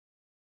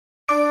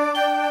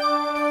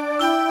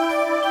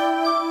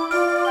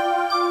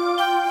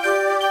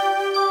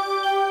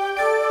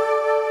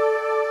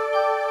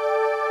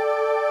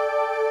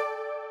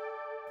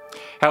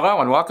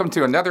Hello and welcome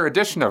to another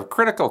edition of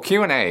Critical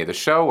Q&A, the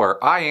show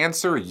where I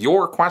answer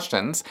your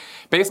questions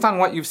based on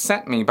what you've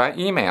sent me by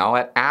email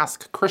at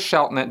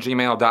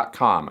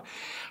askchrisshelton@gmail.com.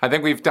 I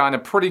think we've done a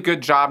pretty good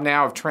job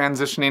now of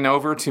transitioning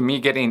over to me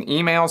getting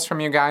emails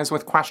from you guys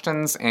with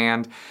questions,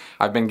 and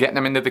I've been getting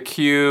them into the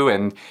queue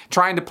and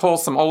trying to pull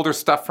some older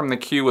stuff from the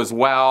queue as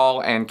well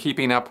and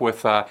keeping up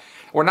with,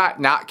 or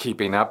not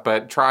keeping up,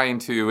 but trying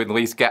to at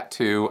least get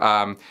to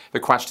the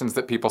questions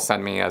that people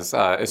send me as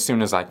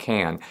soon as I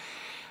can.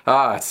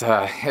 It's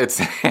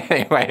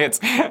anyway, it's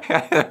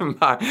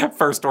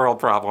first world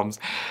problems.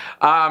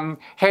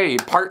 Hey,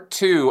 part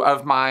 2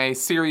 of my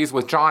series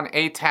with Jon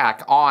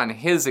Atack on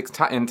his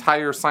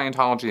entire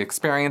Scientology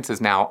experience is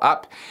now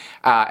up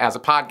as a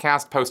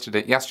podcast, posted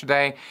it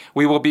yesterday.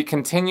 We will be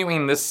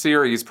continuing this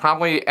series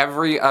probably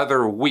every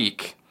other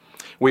week.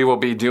 We will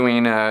be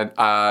doing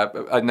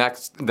the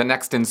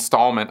next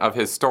installment of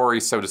his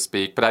story, so to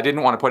speak, but I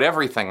didn't want to put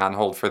everything on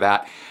hold for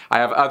that. I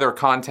have other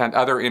content,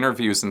 other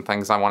interviews and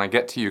things I want to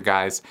get to you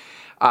guys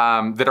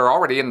that are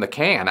already in the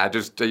can.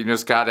 You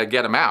just got to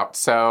get them out.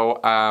 So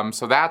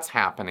that's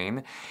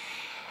happening.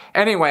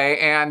 Anyway,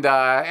 and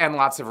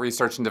lots of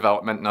research and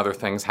development and other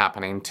things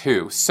happening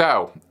too.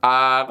 So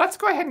let's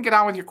go ahead and get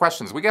on with your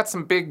questions. We got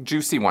some big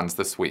juicy ones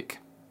this week.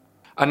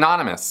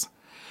 Anonymous.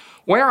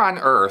 Where on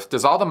earth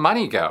does all the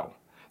money go?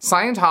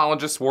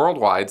 Scientologists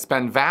worldwide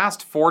spend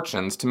vast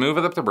fortunes to move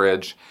up the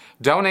bridge,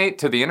 donate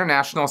to the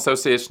International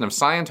Association of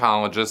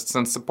Scientologists,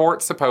 and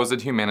support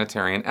supposed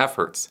humanitarian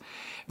efforts.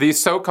 These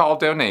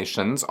so-called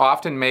donations,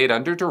 often made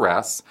under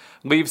duress,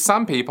 leave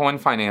some people in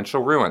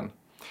financial ruin.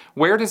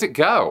 Where does it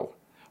go?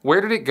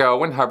 Where did it go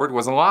when Hubbard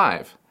was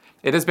alive?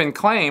 It has been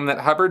claimed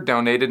that Hubbard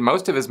donated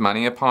most of his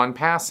money upon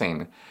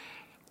passing,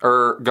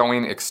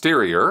 going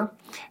exterior.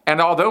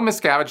 And although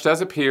Miscavige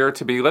does appear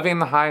to be living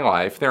the high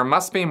life, there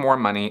must be more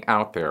money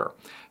out there.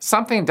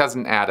 Something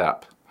doesn't add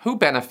up. Who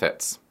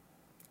benefits?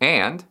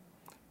 And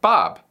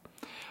Bob.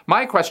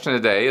 My question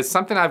today is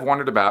something I've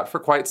wondered about for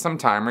quite some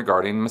time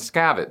regarding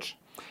Miscavige.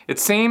 It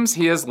seems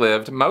he has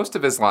lived most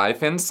of his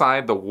life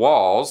inside the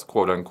walls,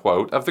 quote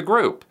unquote, of the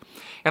group.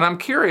 And I'm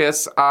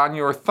curious on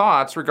your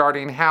thoughts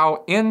regarding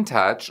how in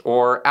touch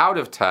or out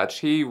of touch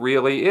he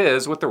really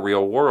is with the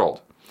real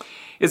world.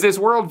 Is his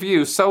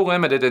worldview so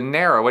limited and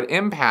narrow it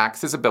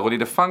impacts his ability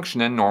to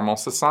function in normal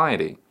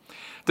society?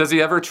 Does he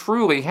ever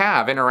truly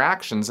have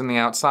interactions in the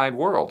outside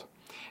world?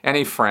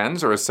 Any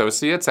friends or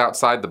associates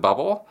outside the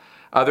bubble,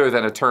 other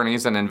than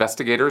attorneys and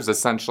investigators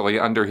essentially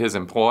under his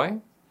employ?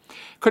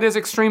 Could his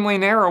extremely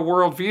narrow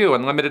worldview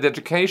and limited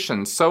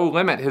education so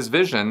limit his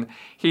vision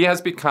he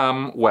has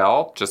become,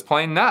 well, just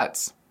plain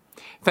nuts?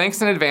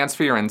 Thanks in advance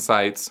for your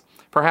insights.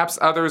 Perhaps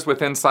others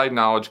with inside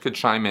knowledge could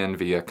chime in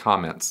via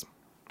comments.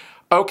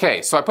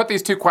 Okay, so I put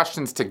these two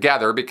questions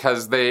together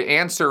because the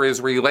answer is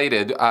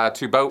related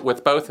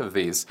with both of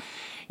these.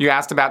 You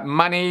asked about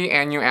money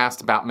and you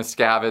asked about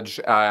Miscavige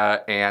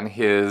and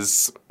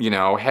his,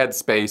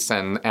 headspace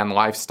and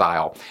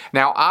lifestyle.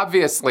 Now,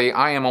 obviously,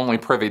 I am only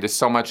privy to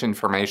so much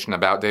information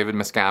about David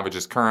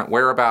Miscavige's current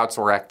whereabouts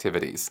or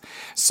activities.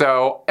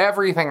 So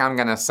everything I'm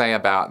going to say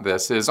about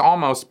this is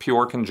almost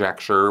pure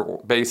conjecture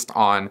based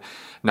on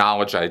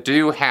knowledge I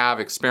do have,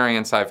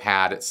 experience I've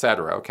had,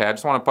 etc. Okay, I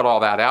just want to put all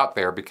that out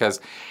there because,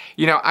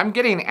 I'm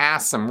getting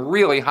asked some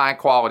really high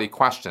quality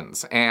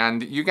questions,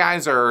 and you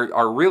guys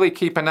are really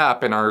keeping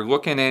up and are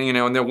looking in,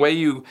 and the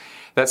way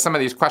that some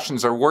of these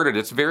questions are worded,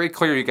 it's very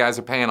clear you guys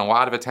are paying a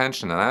lot of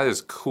attention, and that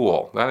is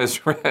cool. That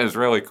is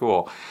really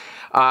cool.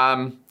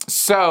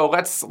 So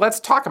let's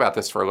talk about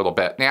this for a little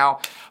bit.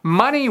 Now,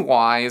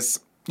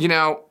 money-wise,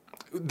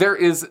 there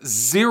is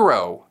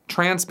zero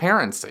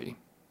transparency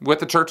with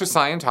the Church of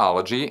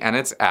Scientology and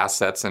its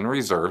assets and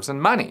reserves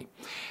and money,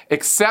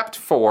 except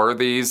for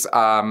these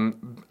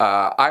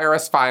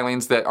IRS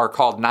filings that are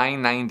called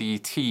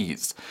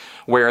 990Ts,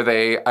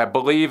 where I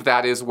believe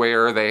that is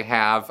where they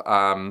have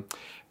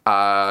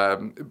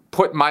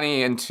put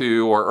money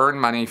into or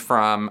earned money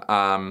from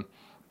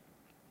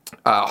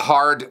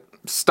hard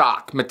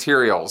stock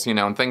materials,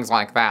 and things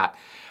like that.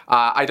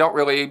 I don't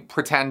really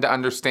pretend to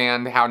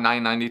understand how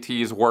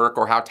 990Ts work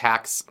or how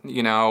tax,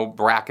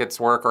 brackets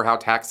work or how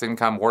tax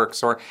income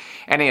works or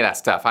any of that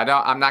stuff.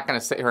 I'm not going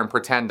to sit here and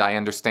pretend I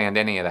understand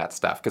any of that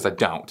stuff because I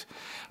don't.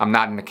 I'm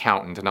not an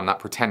accountant and I'm not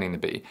pretending to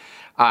be.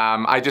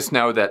 I just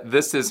know that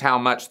this is how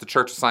much the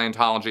Church of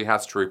Scientology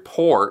has to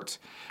report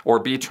or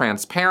be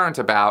transparent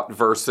about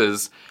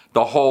versus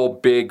the whole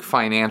big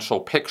financial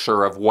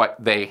picture of what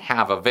they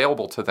have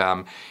available to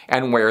them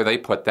and where they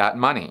put that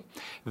money.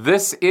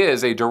 This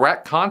is a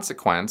direct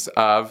consequence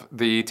of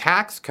the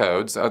tax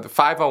codes of the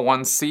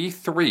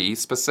 501c3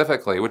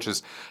 specifically, which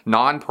is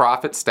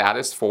nonprofit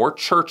status for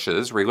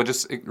churches,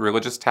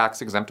 religious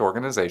tax exempt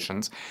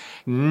organizations.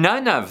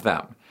 None of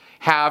them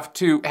have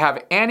to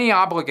have any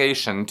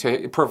obligation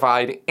to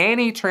provide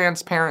any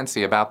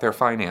transparency about their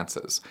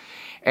finances.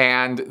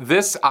 And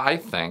this, I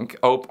think,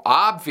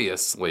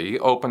 obviously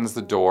opens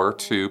the door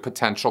to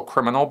potential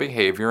criminal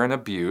behavior and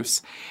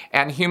abuse.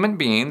 And human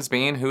beings,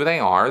 being who they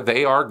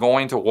are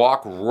going to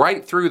walk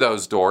right through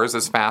those doors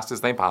as fast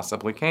as they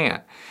possibly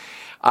can.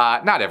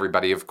 Not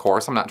everybody, of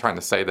course. I'm not trying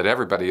to say that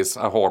everybody is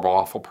a horrible,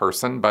 awful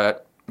person,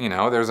 but,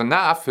 there's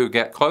enough who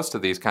get close to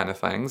these kind of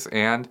things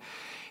and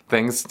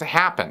things to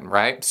happen,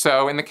 right?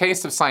 So in the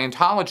case of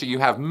Scientology, you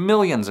have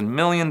millions and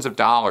millions of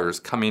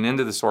dollars coming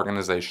into this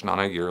organization on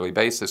a yearly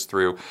basis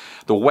through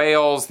the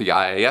whales, the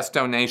IAS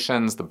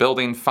donations, the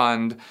building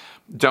fund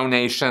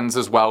donations,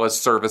 as well as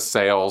service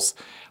sales.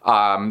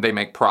 They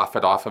make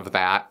profit off of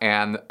that,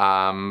 and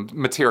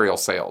material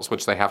sales,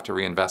 which they have to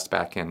reinvest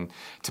back in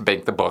to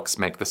make the books,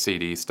 make the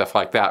CDs, stuff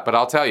like that. But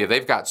I'll tell you,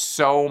 they've got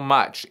so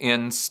much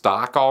in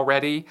stock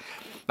already.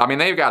 I mean,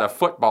 they've got a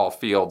football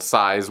field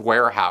size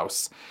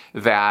warehouse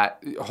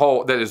that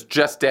is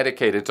just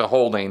dedicated to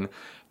holding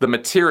the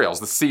materials,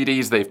 the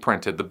CDs they've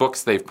printed, the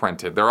books they've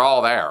printed. They're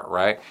all there,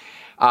 right?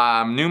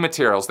 New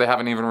materials they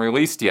haven't even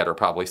released yet are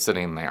probably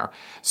sitting there.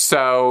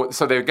 So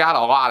they've got a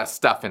lot of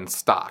stuff in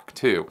stock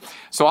too.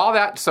 So all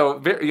that,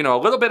 a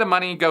little bit of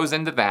money goes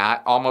into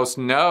that. Almost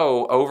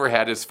no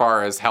overhead as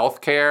far as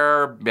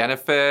healthcare,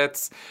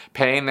 benefits,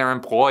 paying their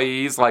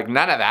employees. Like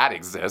none of that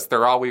exists.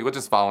 They're all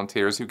religious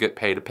volunteers who get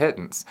paid a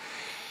pittance.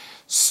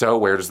 So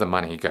where does the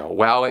money go?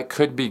 Well, it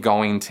could be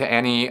going to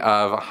any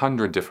of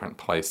 100 different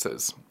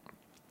places.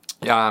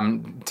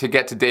 To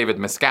get to David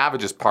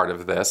Miscavige's part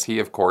of this, he,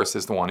 of course,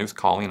 is the one who's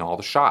calling all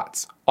the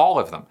shots. All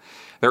of them.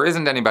 There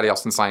isn't anybody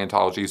else in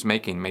Scientology who's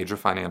making major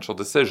financial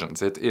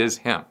decisions. It is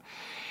him.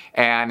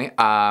 And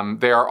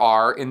there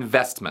are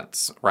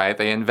investments, right?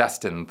 They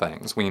invest in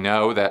things. We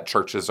know that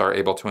churches are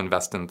able to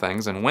invest in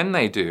things, and when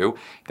they do,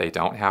 they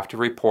don't have to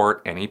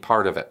report any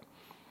part of it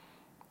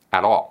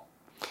at all.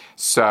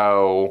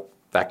 So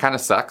that kind of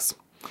sucks.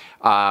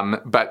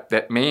 But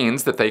that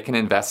means that they can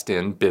invest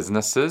in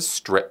businesses,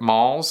 strip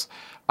malls,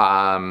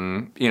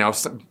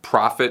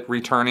 profit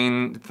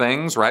returning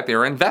things, right?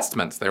 They're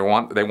investments. They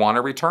want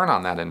a return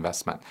on that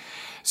investment.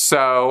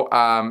 So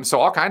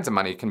all kinds of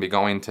money can be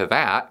going to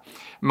that.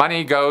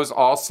 Money goes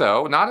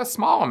also, not a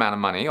small amount of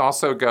money,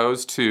 also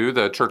goes to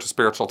the Church of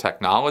Spiritual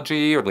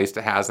Technology, or at least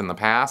it has in the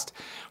past,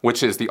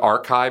 which is the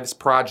Archives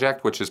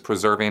Project, which is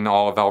preserving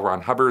all of L.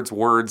 Ron Hubbard's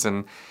words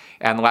and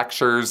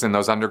lectures in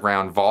those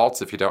underground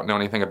vaults. If you don't know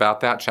anything about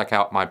that, check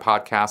out my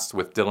podcast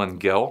with Dylan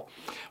Gill.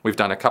 We've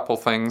done a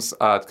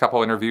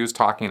couple interviews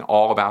talking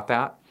all about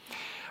that.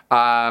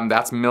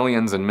 That's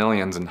millions and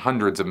millions and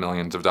hundreds of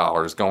millions of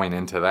dollars going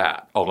into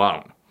that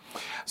alone.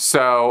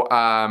 So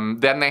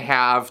then they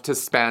have to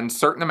spend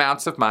certain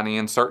amounts of money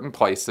in certain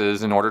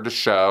places in order to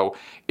show,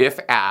 if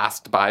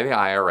asked by the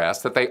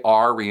IRS, that they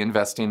are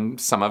reinvesting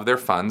some of their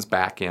funds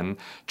back in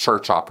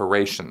church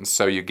operations.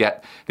 So you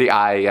get the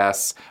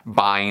IAS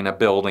buying a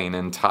building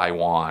in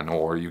Taiwan,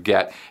 or you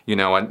get,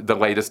 the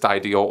latest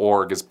Ideal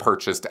Org is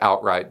purchased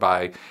outright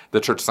by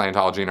the Church of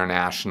Scientology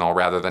International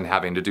rather than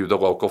having to do the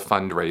local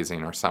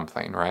fundraising or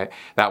something, right?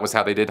 That was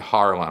how they did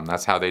Harlem.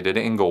 That's how they did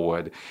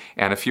Inglewood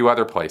and a few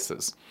other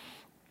places.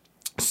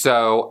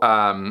 So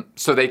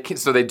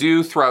they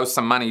do throw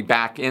some money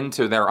back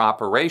into their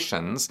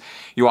operations.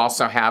 You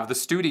also have the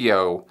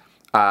studio,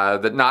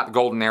 not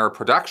Golden Era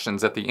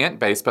Productions at the Int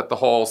base, but the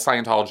whole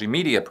Scientology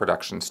Media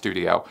Production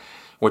Studio,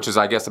 which is,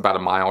 I guess, about a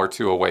mile or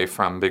two away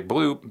from Big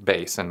Blue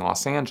base in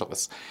Los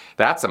Angeles.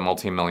 That's a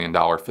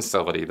multi-million-dollar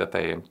facility that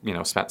they,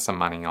 spent some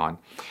money on.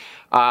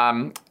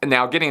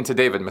 Now, getting to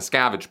David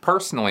Miscavige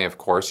personally, of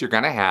course, you're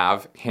going to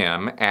have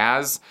him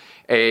as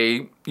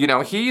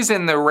he's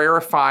in the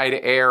rarefied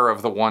air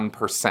of the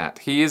 1%.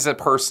 He is a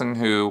person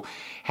who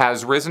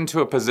has risen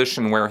to a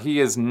position where he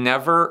is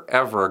never,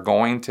 ever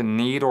going to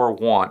need or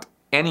want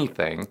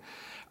anything,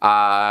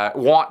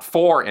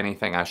 for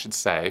anything, I should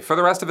say, for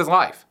the rest of his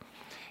life.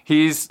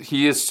 He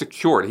is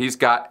secured. He's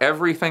got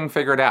everything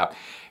figured out.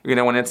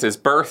 When it's his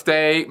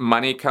birthday,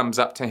 money comes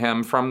up to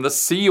him from the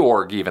Sea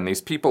Org even.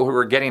 These people who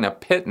are getting a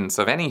pittance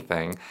of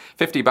anything,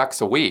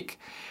 $50 a week.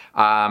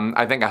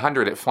 I think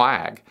 100 at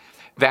Flag.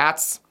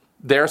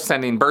 They're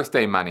sending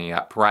birthday money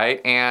up,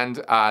 right? And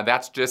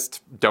that's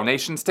just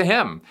donations to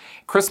him.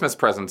 Christmas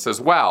presents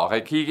as well.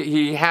 Like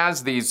he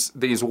has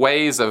these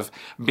ways of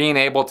being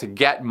able to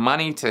get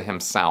money to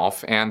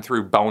himself, and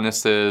through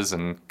bonuses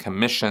and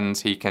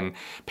commissions, he can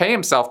pay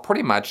himself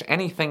pretty much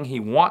anything he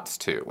wants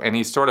to. And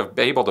he's sort of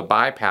able to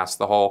bypass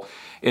the whole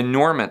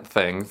enormment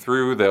thing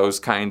through those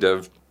kind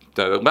of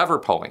the lever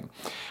pulling.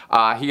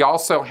 He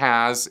also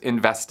has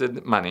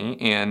invested money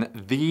in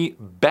the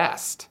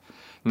best,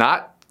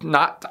 not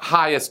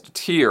highest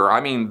tier, I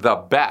mean the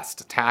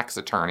best tax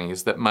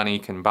attorneys that money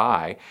can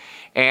buy.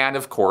 And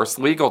of course,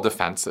 legal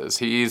defenses.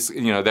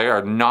 They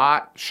are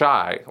not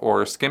shy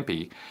or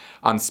skimpy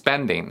on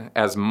spending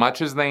as much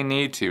as they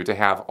need to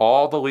have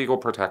all the legal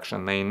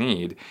protection they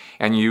need,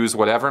 and use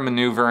whatever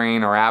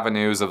maneuvering or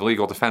avenues of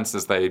legal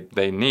defenses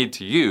they need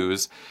to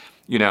use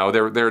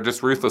They're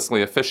just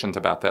ruthlessly efficient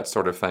about that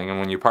sort of thing. And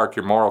when you park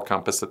your moral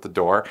compass at the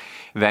door,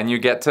 then you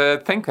get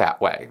to think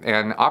that way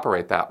and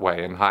operate that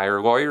way and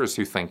hire lawyers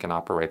who think and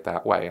operate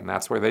that way. And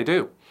that's where they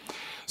do.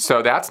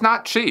 So that's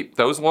not cheap.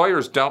 Those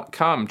lawyers don't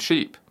come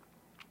cheap.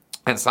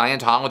 And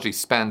Scientology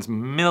spends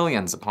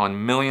millions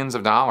upon millions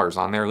of dollars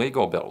on their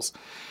legal bills,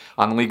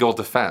 on legal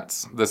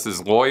defense. This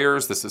is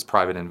lawyers, this is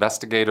private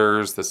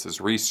investigators, this is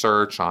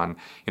research on,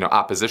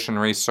 opposition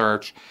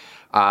research.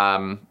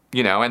 And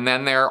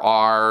then there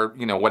are,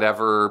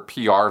 whatever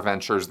PR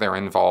ventures they're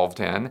involved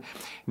in.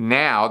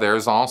 Now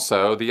there's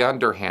also the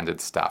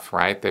underhanded stuff,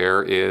 right?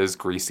 There is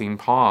greasing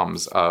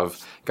palms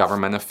of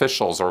government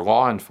officials or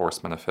law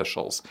enforcement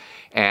officials.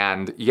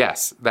 And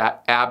yes,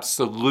 that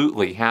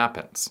absolutely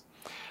happens.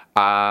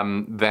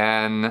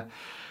 Then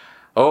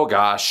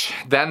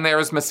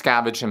there's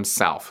Miscavige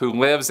himself, who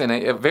lives in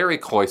a very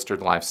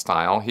cloistered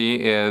lifestyle.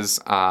 He is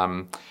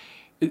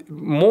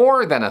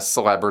more than a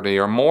celebrity,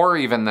 or more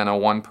even than a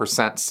 1%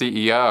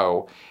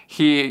 CEO.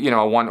 He,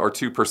 a 1 or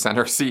 2%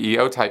 or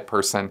CEO type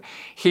person.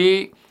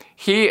 He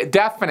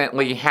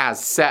definitely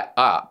has set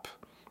up.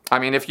 I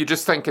mean, if you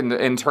just think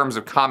in terms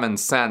of common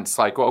sense,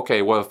 like,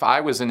 if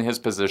I was in his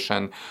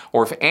position,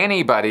 or if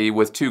anybody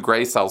with 2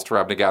 gray cells to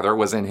rub together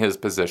was in his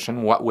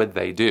position, what would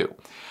they do?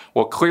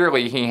 Well,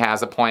 clearly he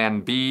has a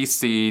plan B,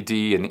 C,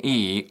 D, and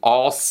E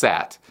all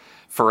set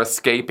for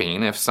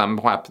escaping if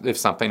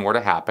something were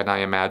to happen. I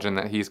imagine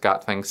that he's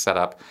got things set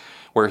up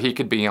where he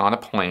could be on a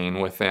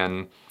plane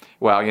within,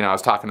 I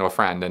was talking to a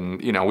friend,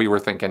 and, we were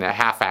thinking a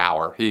half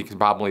hour. He could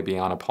probably be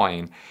on a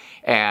plane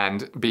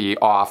and be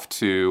off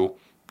to,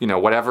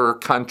 whatever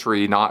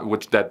country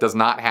that does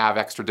not have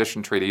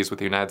extradition treaties with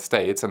the United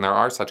States, and there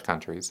are such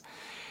countries.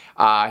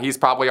 He's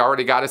probably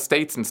already got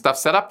estates and stuff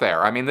set up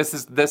there. I mean, this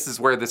is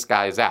where this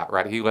guy is at,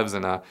 right? He lives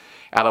at a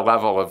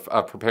level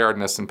of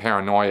preparedness and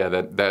paranoia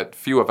that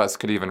few of us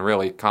could even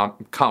really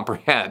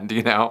comprehend,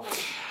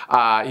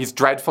 He's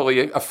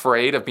dreadfully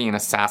afraid of being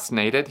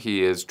assassinated.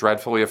 He is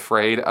dreadfully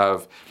afraid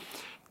of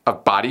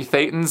body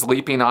thetans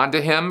leaping onto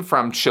him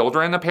from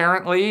children,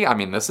 apparently. I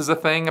mean, this is a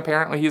thing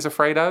apparently he's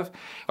afraid of,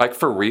 like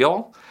for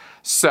real.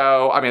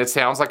 So, I mean, it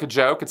sounds like a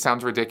joke. It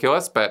sounds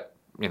ridiculous, but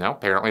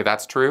apparently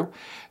that's true.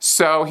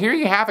 So here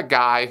you have a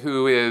guy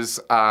who is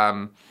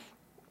in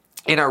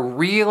a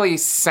really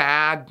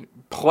sad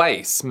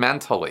place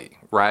mentally,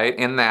 right?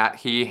 In that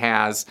he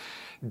has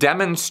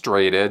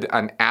demonstrated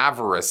an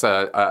avarice,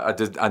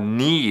 a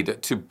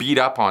need to beat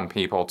up on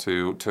people,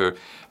 to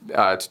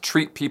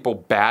treat people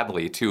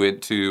badly,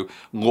 to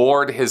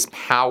lord his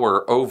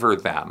power over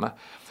them.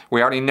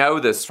 We already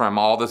know this from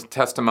all the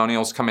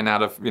testimonials coming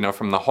out of,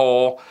 from the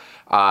hole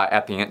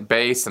at the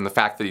base, and the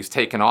fact that he's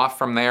taken off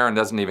from there and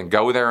doesn't even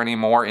go there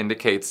anymore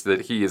indicates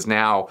that he has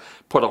now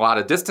put a lot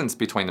of distance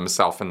between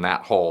himself and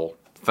that whole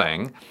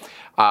thing,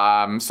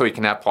 so he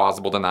can have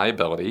plausible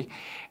deniability.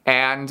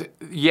 And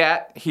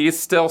yet he's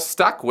still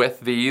stuck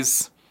with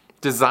these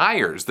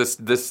desires, this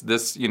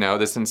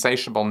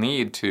insatiable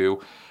need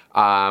to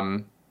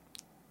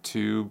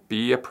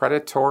be a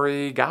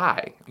predatory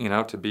guy,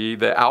 to be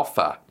the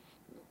alpha,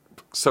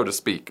 so to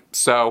speak.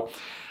 So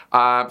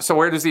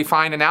where does he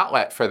find an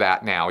outlet for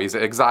that now? He's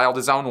exiled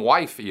his own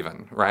wife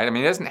even, right? I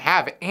mean, he doesn't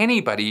have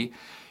anybody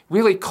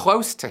really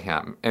close to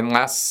him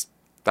unless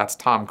that's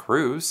Tom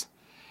Cruise.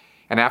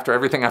 And after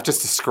everything I've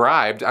just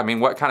described, I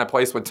mean, what kind of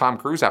place would Tom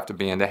Cruise have to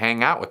be in to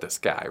hang out with this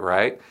guy,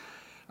 right?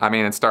 I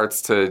mean, it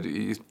starts to,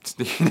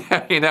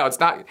 it's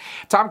not,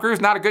 Tom Cruise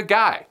not a good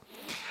guy.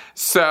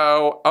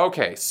 So,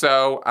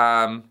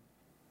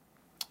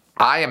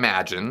 I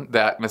imagine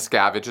that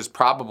Miscavige is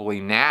probably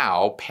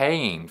now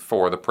paying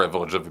for the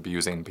privilege of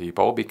abusing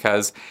people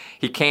because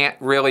he can't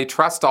really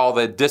trust all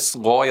the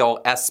disloyal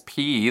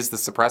SPs, the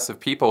suppressive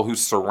people who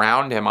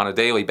surround him on a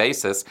daily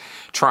basis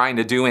trying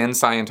to do in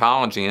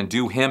Scientology and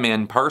do him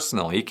in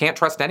personally. He can't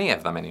trust any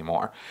of them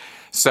anymore.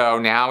 So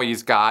now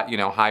he's got,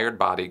 hired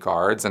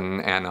bodyguards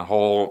and a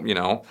whole,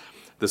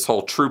 this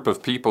whole troop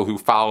of people who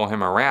follow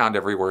him around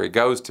everywhere he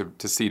goes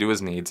to see to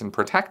his needs and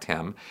protect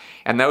him.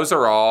 And those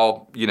are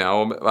all,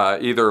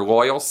 either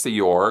loyal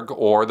Sea Org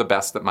or the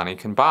best that money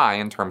can buy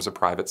in terms of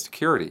private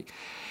security.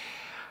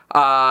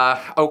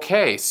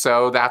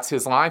 So that's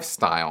his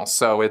lifestyle.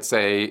 So it's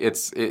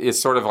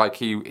sort of like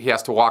he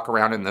has to walk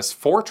around in this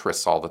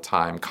fortress all the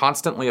time,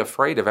 constantly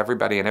afraid of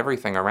everybody and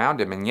everything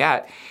around him. And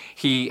yet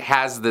he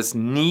has this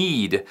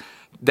need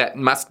that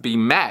must be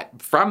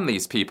met from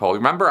these people.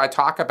 Remember, I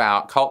talk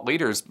about cult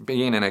leaders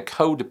being in a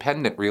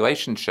codependent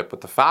relationship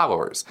with the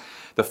followers.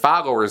 The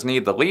followers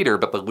need the leader,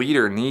 but the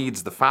leader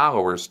needs the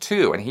followers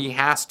too, and he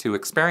has to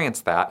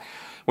experience that,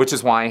 which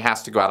is why he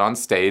has to go out on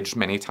stage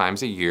many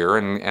times a year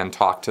and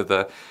talk to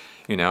the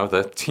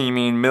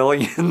teeming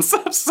millions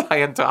of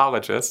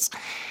Scientologists.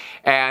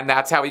 And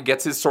that's how he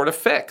gets his sort of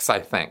fix, I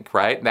think,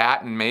 right?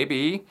 That, and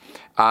maybe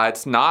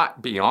it's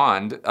not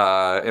beyond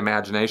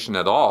imagination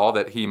at all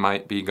that he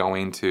might be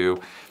going to,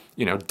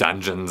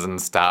 dungeons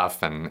and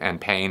stuff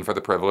and paying for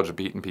the privilege of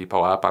beating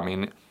people up. I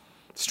mean,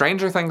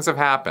 stranger things have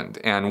happened,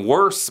 and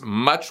worse,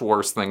 much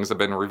worse things have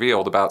been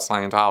revealed about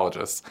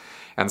Scientologists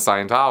and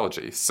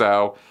Scientology.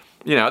 So,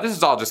 this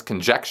is all just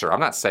conjecture. I'm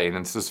not saying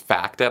this is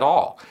fact at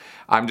all.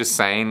 I'm just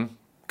saying,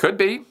 could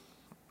be,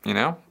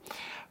 you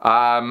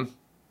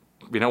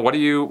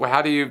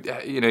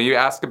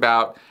ask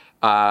about,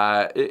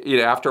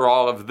 after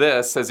all of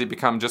this, has he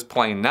become just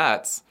plain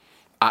nuts?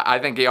 I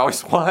think he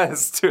always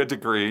was to a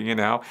degree,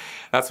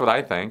 That's what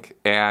I think.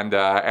 And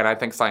I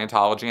think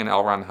Scientology and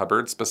L. Ron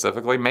Hubbard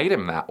specifically made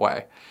him that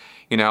way.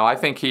 I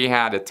think he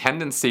had a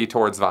tendency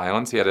towards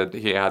violence. He had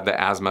the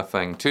asthma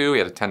thing too. He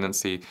had a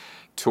tendency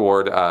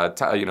toward,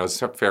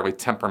 fairly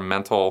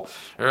temperamental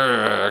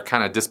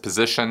kind of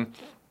disposition,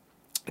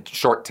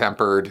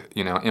 short-tempered,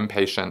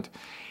 impatient.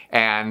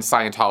 And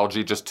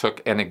Scientology just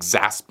took and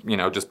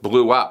just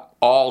blew up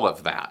all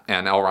of that.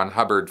 And L. Ron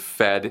Hubbard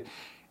fed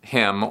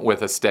him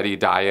with a steady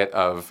diet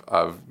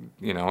of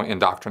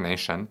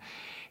indoctrination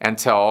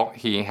until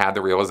he had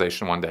the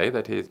realization one day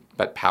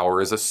that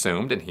power is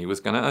assumed and he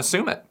was going to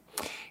assume it.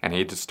 And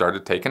he just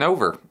started taking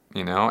over,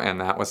 and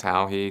that was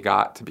how he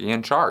got to be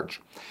in charge.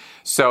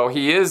 So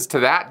he is, to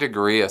that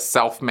degree, a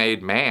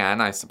self-made man,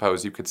 I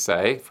suppose you could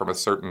say, from a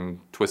certain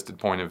twisted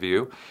point of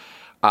view.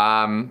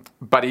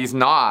 But he's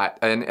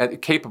not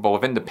capable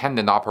of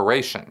independent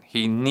operation.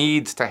 He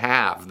needs to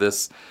have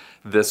this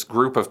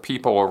group of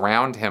people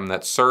around him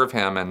that serve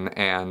him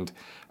and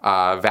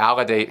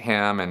validate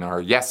him and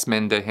are yes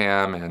men to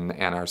him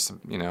and are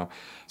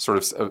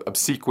sort of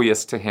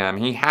obsequious to him.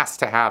 He has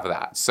to have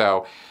that.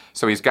 So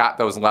he's got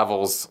those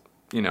levels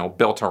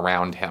built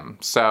around him.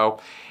 So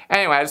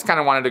anyway, I just kind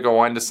of wanted to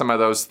go into some of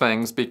those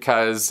things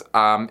because,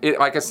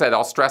 like I said,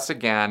 I'll stress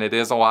again, it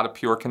is a lot of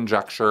pure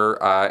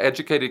conjecture,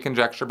 educated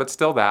conjecture, but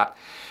still that,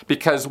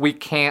 because we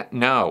can't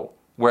know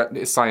what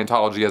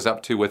Scientology is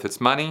up to with its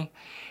money.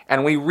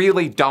 And we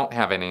really don't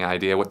have any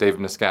idea what David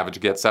Miscavige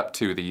gets up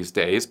to these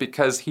days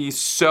because he's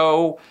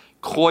so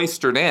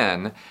cloistered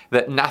in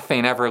that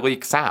nothing ever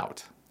leaks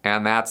out.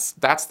 And that's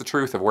the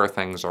truth of where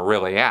things are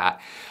really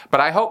at. But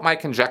I hope my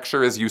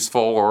conjecture is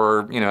useful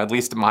or, at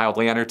least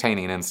mildly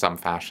entertaining in some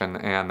fashion,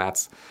 and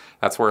that's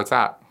where it's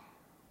at.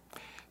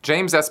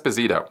 James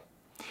Esposito.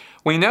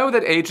 We know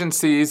that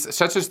agencies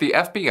such as the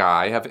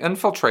FBI have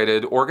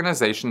infiltrated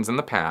organizations in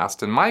the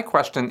past, and my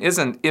question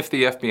isn't if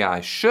the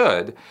FBI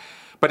should,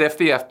 but if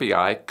the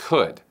FBI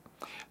could.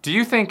 Do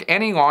you think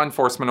any law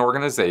enforcement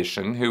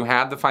organization who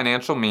had the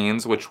financial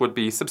means, which would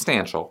be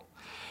substantial,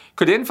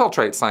 could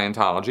infiltrate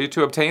Scientology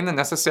to obtain the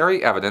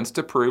necessary evidence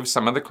to prove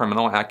some of the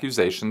criminal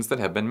accusations that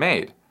have been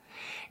made?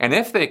 And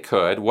if they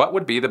could, what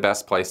would be the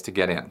best place to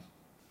get in?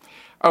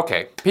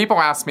 Okay, people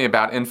ask me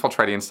about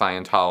infiltrating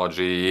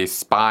Scientology,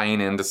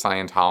 spying into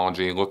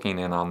Scientology, looking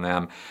in on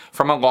them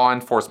from a law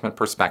enforcement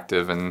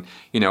perspective, and,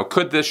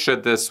 could this,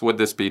 should this, would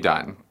this be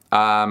done?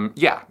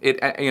 Yeah,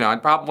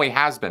 it probably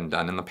has been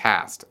done in the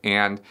past.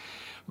 And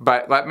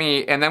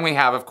then we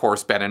have, of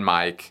course, Ben and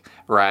Mike,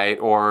 right?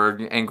 Or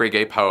Angry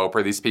Gay Pope,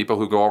 or these people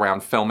who go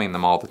around filming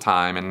them all the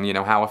time. And,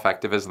 how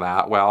effective is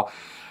that? Well,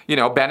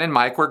 Ben and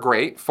Mike were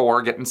great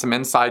for getting some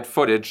inside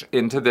footage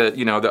into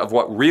of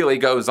what really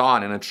goes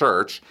on in a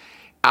church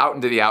out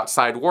into the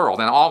outside world.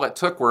 And all it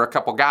took were a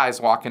couple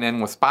guys walking in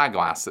with spy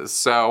glasses.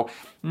 So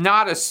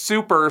not a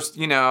super,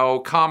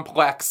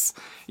 complex,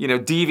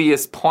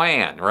 devious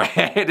plan,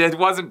 right? It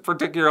wasn't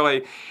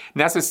particularly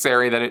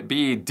necessary that it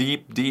be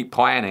deep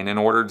planning in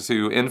order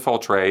to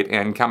infiltrate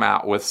and come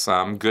out with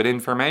some good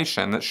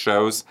information that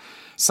shows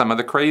some of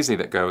the crazy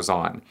that goes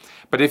on.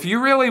 But if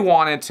you really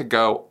wanted to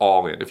go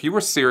all in, if you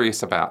were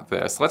serious about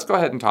this, let's go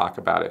ahead and talk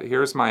about it.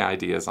 Here's my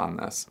ideas on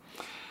this.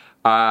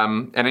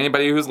 And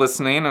anybody who's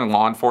listening, and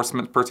law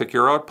enforcement in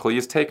particular,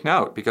 please take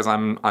note, because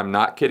I'm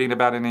not kidding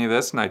about any of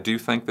this, and I do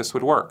think this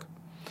would work.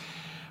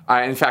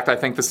 In fact, I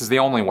think this is the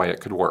only way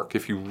it could work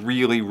if you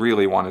really,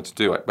 really wanted to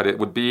do it. But it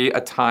would be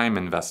a time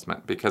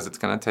investment, because it's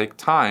going to take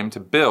time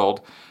to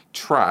build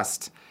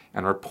trust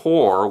and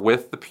rapport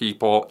with the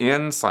people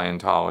in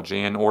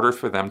Scientology in order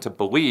for them to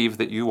believe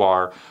that you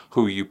are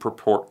who you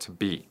purport to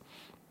be.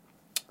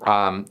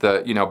 Ben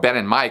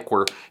and Mike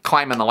were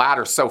climbing the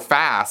ladder so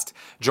fast,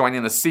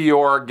 joining the Sea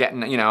Org,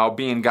 getting,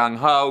 being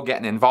gung-ho,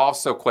 getting involved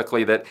so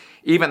quickly that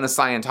even the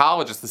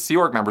Scientologists, the Sea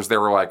Org members, they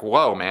were like,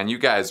 whoa, man, you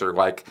guys are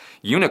like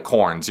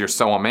unicorns. You're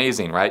so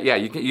amazing, right? Yeah,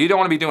 you don't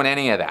want to be doing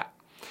any of that.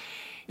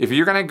 If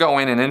you're going to go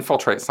in and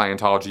infiltrate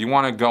Scientology, you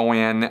want to go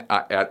in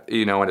at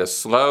a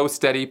slow,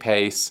 steady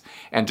pace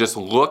and just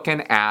look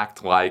and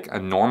act like a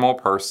normal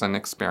person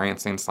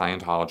experiencing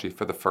Scientology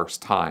for the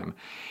first time.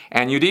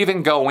 And you'd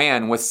even go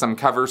in with some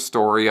cover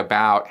story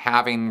about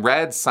having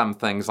read some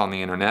things on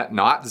the internet,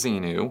 not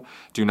Xenu.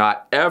 Do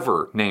not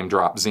ever name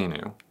drop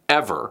Xenu,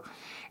 ever.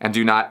 And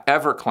do not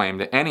ever claim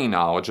to any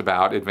knowledge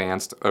about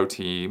advanced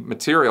OT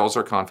materials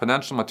or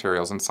confidential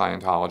materials in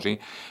Scientology,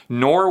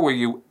 nor will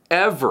you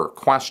ever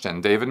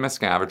question David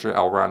Miscavige or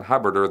L. Ron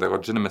Hubbard or their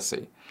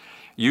legitimacy.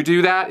 You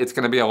do that, it's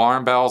going to be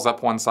alarm bells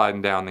up one side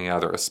and down the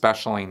other,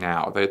 especially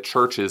now. The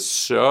church is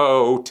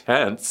so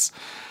tense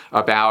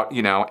about,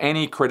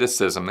 any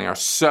criticism. They are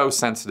so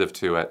sensitive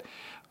to it.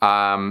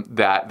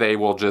 that they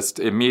will just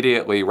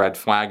immediately red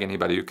flag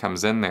anybody who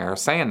comes in there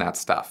saying that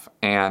stuff.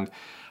 And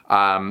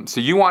so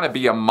you want to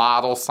be a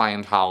model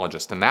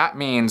Scientologist, and that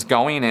means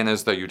going in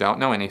as though you don't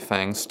know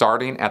anything,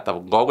 starting at the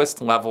lowest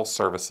level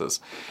services,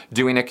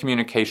 doing a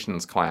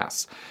communications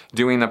class,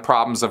 doing the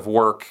problems of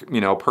work,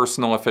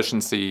 personal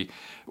efficiency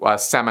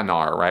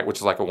seminar, right, which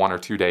is like a 1 or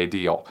 2 day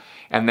deal,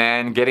 and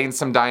then getting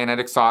some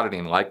Dianetics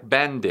auditing like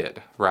Ben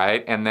did,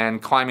 right, and then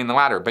climbing the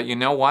ladder. But you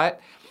know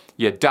what?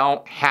 You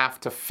don't have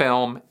to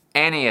film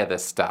any of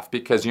this stuff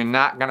because you're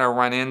not going to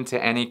run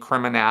into any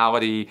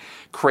criminality,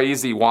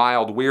 crazy,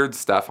 wild, weird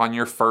stuff on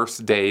your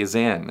first days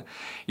in.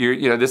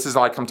 This is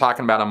like I'm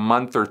talking about a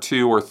month or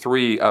 2 or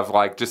 3 of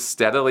like just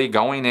steadily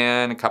going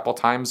in a couple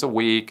times a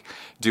week,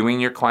 doing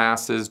your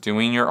classes,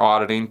 doing your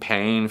auditing,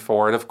 paying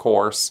for it, of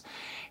course,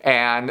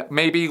 and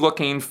maybe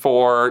looking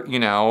for,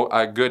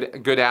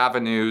 good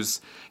avenues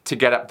to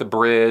get up the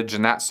bridge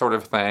and that sort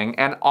of thing,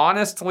 and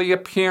honestly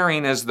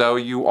appearing as though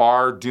you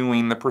are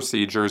doing the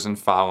procedures and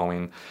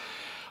following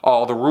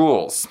all the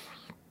rules.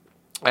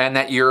 And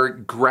that you're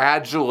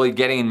gradually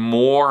getting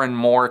more and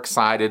more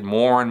excited,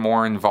 more and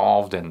more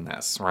involved in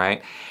this,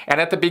 right? And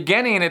at the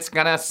beginning, it's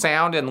going to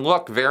sound and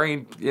look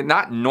very,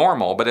 not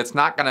normal, but it's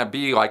not going to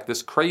be like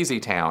this crazy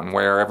town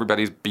where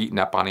everybody's beating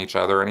up on each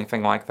other or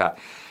anything like that.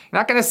 You're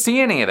not going to see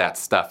any of that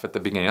stuff at the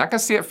beginning. You're not going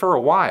to see it for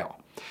a while.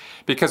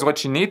 Because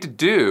what you need to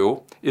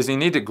do is you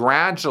need to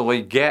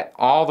gradually get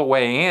all the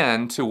way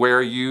in to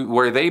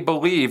where they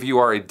believe you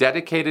are a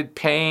dedicated,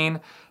 paying,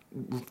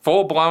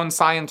 full-blown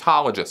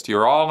Scientologist.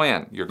 You're all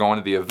in. You're going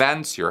to the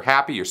events. You're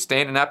happy. You're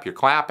standing up. You're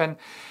clapping.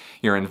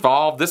 You're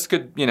involved. This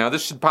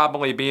should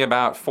probably be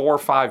about 4 or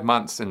 5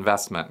 months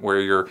investment where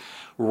you're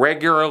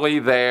regularly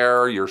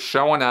there. You're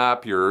showing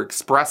up. You're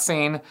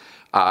expressing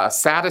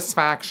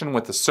satisfaction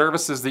with the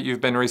services that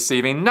you've been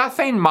receiving.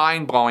 Nothing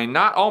mind-blowing.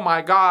 Not, oh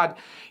my God,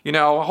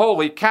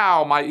 holy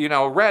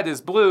cow, red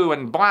is blue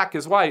and black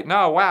is white.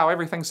 No, wow,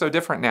 everything's so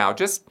different now.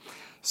 Just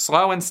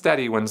slow and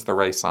steady wins the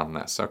race on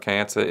this,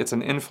 okay? It's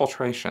an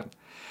infiltration.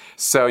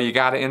 So you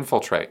got to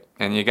infiltrate,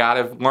 and you got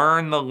to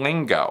learn the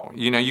lingo.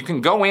 You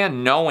can go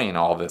in knowing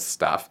all this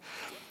stuff,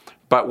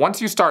 but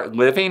once you start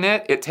living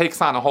it, it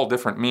takes on a whole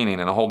different meaning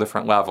and a whole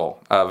different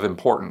level of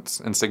importance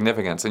and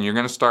significance, and you're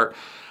going to start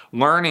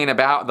learning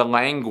about the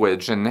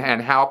language and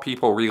how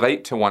people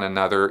relate to one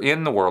another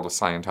in the world of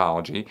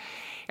Scientology.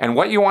 And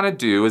what you want to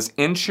do is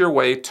inch your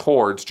way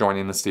towards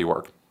joining the Sea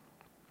Org.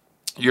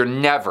 You're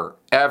never,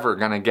 ever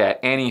going to get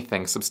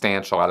anything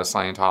substantial out of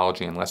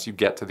Scientology unless you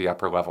get to the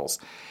upper levels.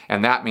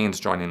 And that means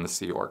joining the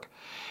Sea Org.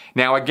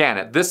 Now,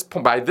 again,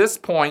 by this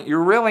point,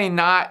 you're really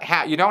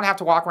not, you don't have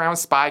to walk around with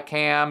spy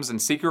cams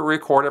and secret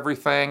record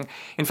everything.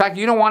 In fact,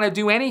 you don't want to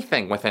do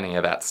anything with any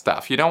of that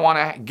stuff. You don't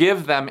want to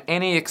give them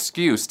any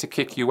excuse to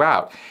kick you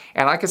out.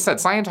 And like I said,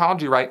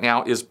 Scientology right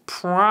now is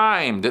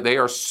primed. They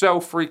are so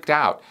freaked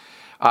out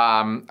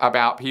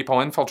about people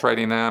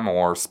infiltrating them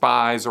or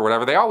spies or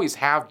whatever. They always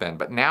have been,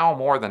 but now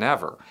more than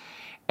ever.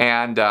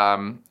 And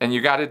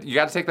you got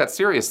to take that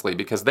seriously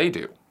because they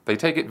do. They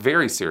take it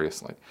very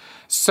seriously.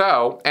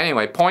 So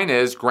anyway, point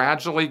is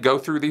gradually go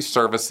through these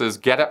services,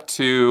 get up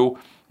to,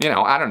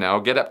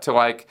 get up to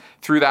like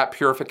through that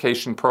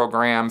purification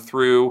program,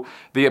 through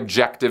the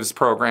objectives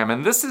program.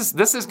 And this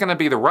is going to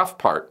be the rough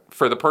part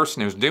for the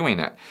person who's doing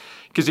it.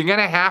 Because you're going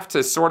to have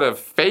to sort of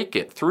fake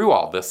it through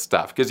all this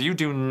stuff because you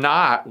do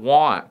not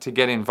want to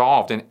get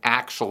involved in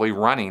actually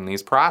running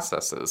these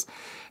processes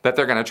that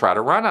they're going to try to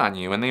run on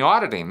you in the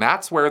auditing.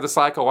 That's where the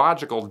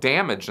psychological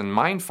damage and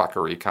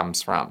mindfuckery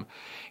comes from.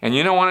 And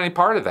you don't want any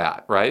part of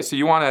that, right? So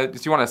you want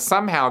to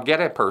somehow get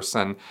a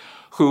person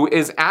who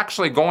is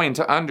actually going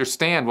to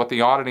understand what the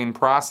auditing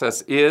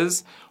process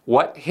is,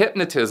 what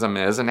hypnotism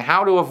is, and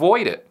how to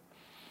avoid it.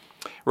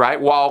 Right,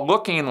 while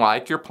looking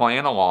like you're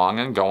playing along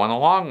and going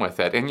along with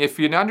it. And if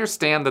you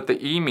understand that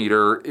the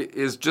E-meter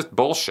is just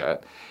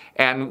bullshit,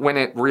 and when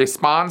it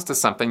responds to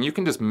something, you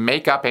can just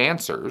make up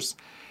answers.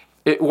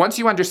 Once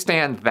you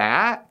understand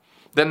that,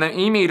 then the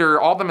E-meter,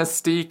 all the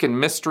mystique and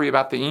mystery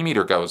about the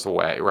E-meter goes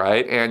away,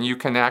 right? And you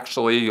can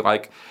actually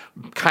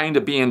kind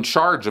of be in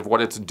charge of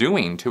what it's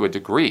doing to a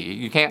degree.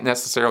 You can't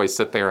necessarily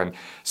sit there and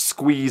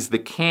squeeze the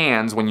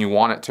cans when you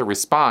want it to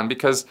respond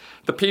because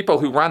the people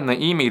who run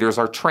the E-meters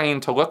are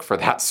trained to look for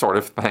that sort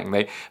of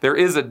thing. There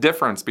is a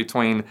difference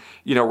between,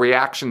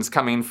 reactions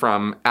coming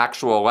from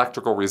actual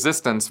electrical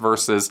resistance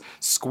versus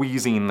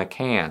squeezing the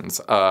cans,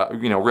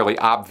 really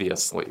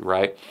obviously,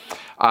 right?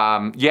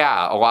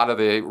 A lot of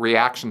the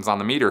reactions on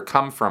the meter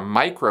come from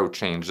micro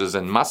changes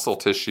in muscle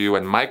tissue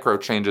and micro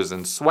changes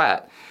in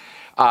sweat.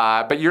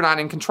 But you're not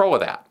in control of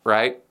that,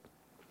 right?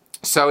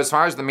 So as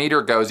far as the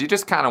meter goes, you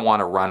just kind of want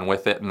to run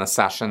with it in the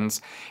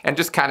sessions and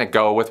just kind of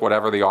go with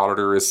whatever the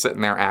auditor is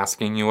sitting there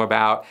asking you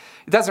about.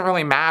 It doesn't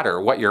really matter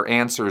what your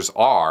answers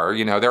are.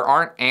 There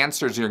aren't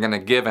answers you're going to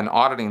give in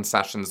auditing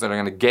sessions that are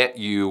going to get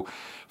you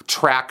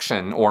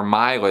traction or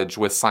mileage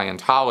with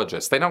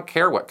Scientologists. They don't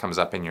care what comes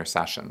up in your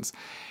sessions.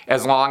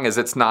 As long as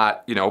it's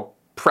not,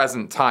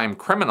 present time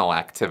criminal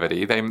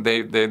activity,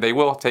 they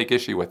will take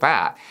issue with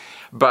that.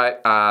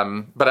 But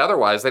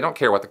otherwise, they don't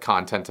care what the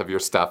content of your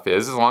stuff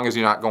is, as long as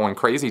you're not going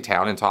crazy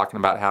town and talking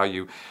about how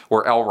you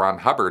were L. Ron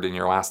Hubbard in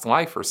your last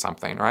life or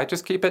something, right?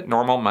 Just keep it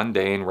normal,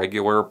 mundane,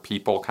 regular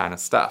people kind of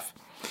stuff.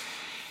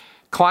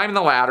 Climb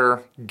the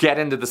ladder, get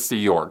into the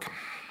Sea Org.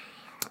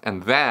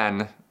 And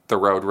then the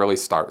road really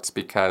starts,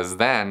 because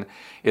then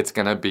it's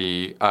going to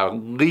be at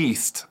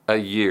least a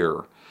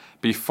year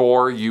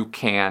before you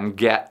can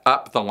get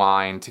up the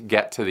line to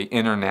get to the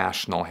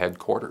international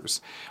headquarters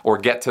or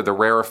get to the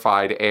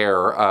rarefied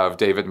air of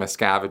David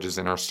Miscavige's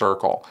inner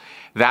circle.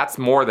 That's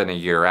more than a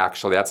year,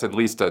 actually. That's at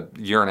least a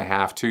year and a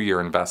half, 2-year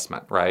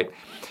investment, right?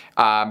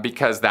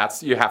 Because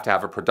you have to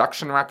have a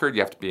production record.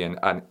 You have to be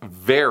a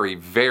very,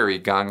 very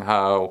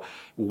gung-ho,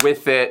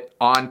 with it,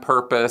 on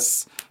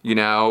purpose,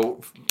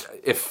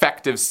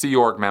 effective Sea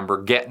Org member,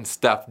 getting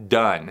stuff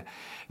done.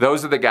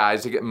 Those are the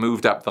guys who get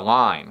moved up the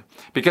line.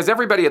 Because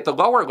everybody at the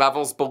lower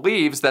levels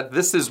believes that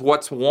this is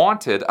what's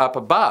wanted up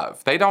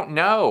above. They don't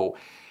know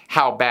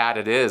how bad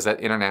it is at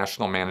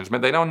international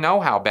management. They don't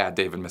know how bad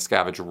David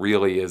Miscavige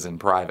really is in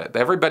private.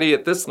 Everybody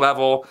at this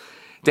level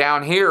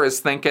down here is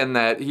thinking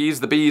that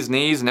he's the bee's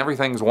knees and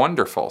everything's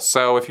wonderful.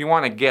 So if you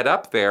want to get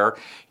up there,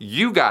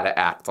 you got to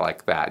act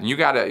like that. And you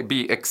got to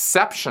be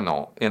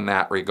exceptional in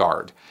that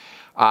regard.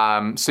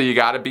 So you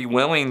got to be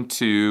willing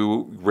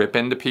to rip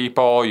into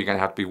people. You're going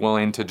to have to be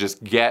willing to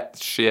just get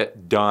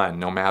shit done,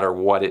 no matter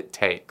what it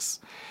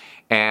takes.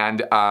 And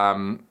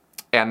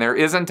there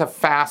isn't a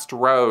fast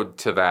road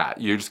to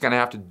that. You're just going to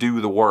have to do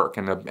the work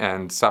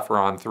and suffer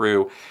on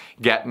through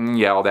getting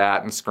yelled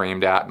at and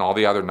screamed at and all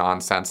the other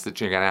nonsense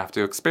that you're going to have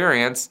to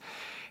experience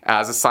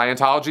as a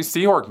Scientology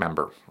Sea Org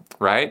member,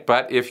 right?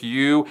 But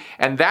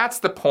and that's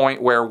the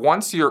point where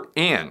once you're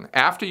in,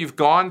 after you've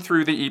gone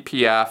through the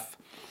EPF,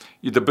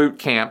 the boot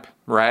camp,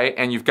 right?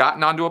 And you've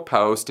gotten onto a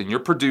post and you're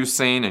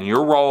producing and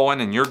you're rolling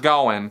and you're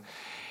going.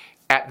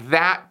 At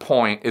that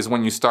point is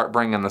when you start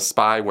bringing the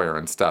spyware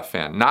and stuff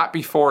in. Not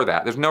before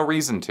that. There's no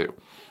reason to.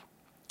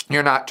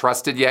 You're not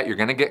trusted yet. You're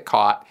going to get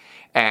caught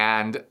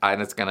and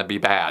it's going to be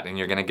bad and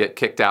you're going to get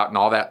kicked out and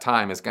all that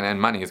time and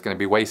money is going to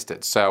be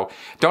wasted. So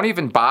don't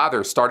even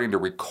bother starting to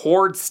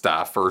record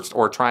stuff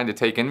or trying to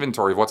take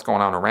inventory of what's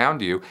going on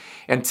around you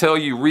until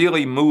you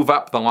really move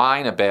up the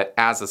line a bit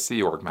as a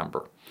Sea Org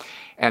member.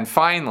 And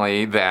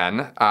finally,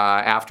 then,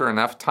 after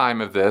enough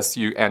time of this,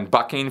 and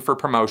bucking for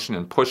promotion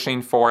and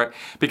pushing for it,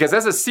 because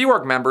as a Sea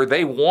Org member,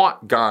 they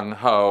want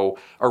gung-ho,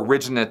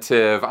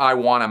 originative, I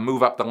want to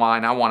move up the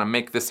line, I want to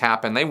make this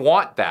happen. They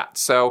want that.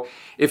 So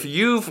if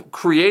you've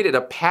created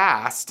a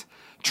past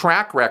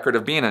track record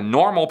of being a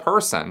normal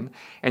person,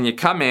 and you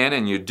come in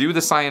and you do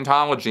the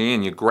Scientology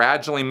and you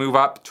gradually move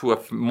up to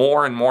a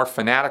more and more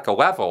fanatical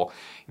level,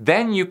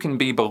 then you can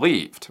be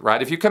believed,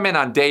 right? If you come in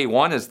on day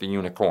one as the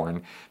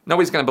unicorn,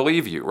 nobody's going to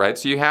believe you, right?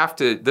 So you have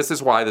to, this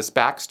is why this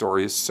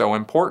backstory is so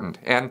important.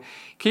 And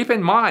keep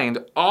in mind,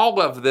 all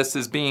of this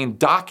is being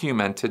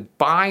documented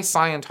by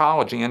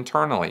Scientology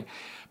internally.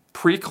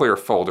 Pre-clear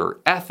folder,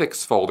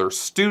 ethics folder,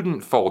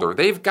 student folder,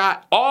 they've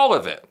got all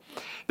of it.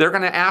 They're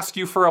going to ask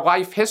you for a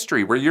life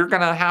history where you're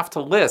going to have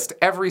to list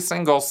every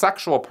single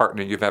sexual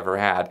partner you've ever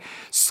had,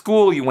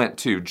 school you went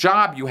to,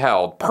 job you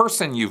held,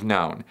 person you've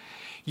known.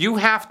 You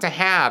have to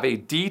have a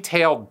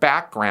detailed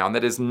background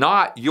that is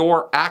not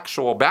your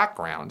actual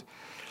background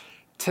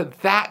to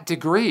that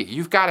degree.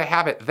 You've got to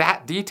have it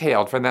that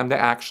detailed for them to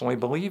actually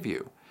believe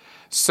you.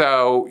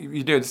 So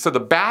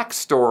the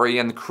backstory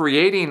and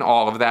creating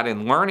all of that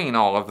and learning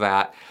all of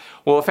that.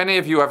 Well, if any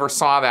of you ever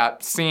saw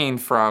that scene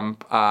from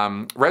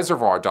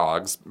Reservoir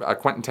Dogs,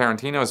 Quentin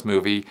Tarantino's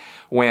movie,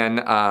 when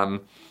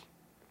the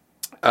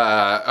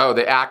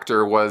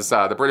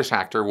British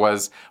actor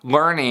was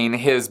learning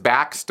his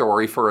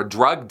backstory for a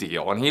drug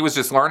deal, and he was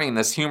just learning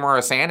this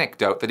humorous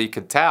anecdote that he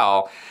could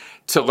tell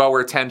to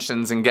lower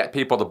tensions and get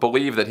people to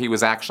believe that he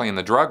was actually in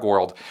the drug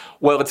world.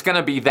 Well, it's going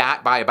to be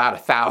that by about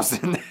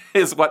 1,000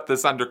 is what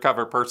this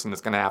undercover person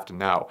is going to have to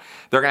know.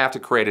 They're going to have to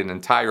create an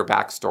entire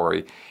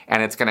backstory,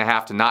 and it's going to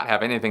have to not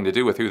have anything to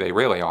do with who they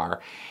really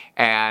are.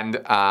 And,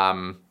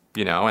 and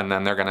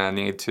then they're going to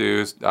need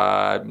to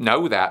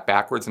know that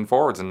backwards and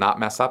forwards and not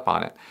mess up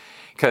on it.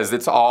 Because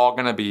it's all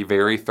going to be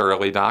very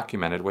thoroughly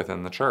documented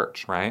within the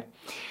church, right?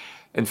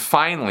 And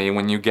finally,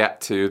 when you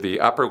get to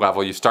the upper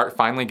level, you start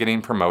finally getting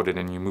promoted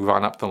and you move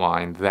on up the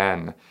line,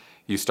 then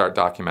you start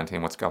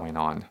documenting what's going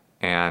on.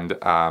 And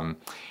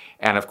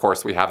of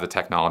course, we have the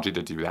technology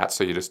to do that,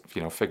 so you just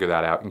figure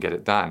that out and get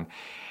it done.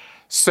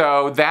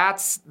 So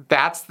that's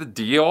the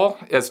deal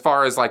as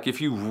far as like if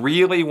you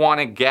really want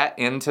to get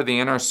into the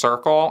inner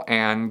circle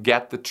and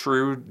get the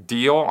true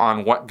deal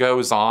on what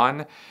goes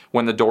on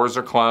when the doors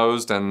are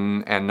closed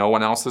and no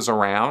one else is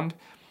around,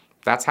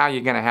 that's how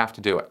you're going to have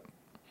to do it.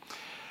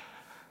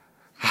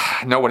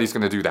 Nobody's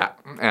going to do that,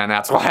 and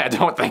that's why I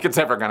don't think it's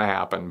ever going to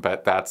happen.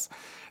 But that's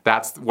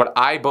what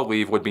I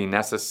believe would be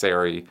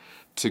necessary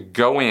to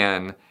go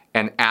in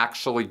and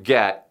actually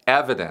get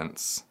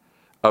evidence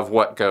of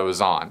what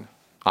goes on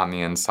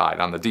the inside,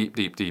 on the deep,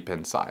 deep, deep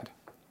inside.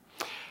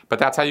 But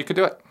that's how you could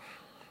do it.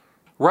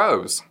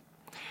 Rose.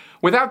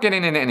 Without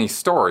getting into any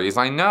stories,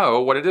 I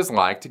know what it is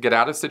like to get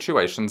out of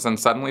situations and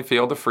suddenly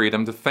feel the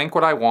freedom to think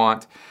what I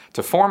want,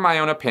 to form my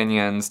own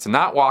opinions, to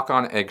not walk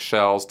on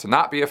eggshells, to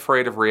not be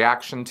afraid of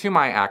reaction to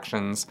my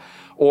actions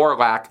or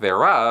lack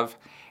thereof,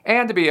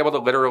 and to be able to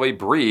literally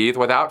breathe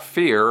without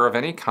fear of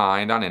any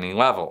kind on any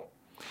level.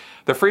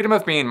 The freedom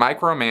of being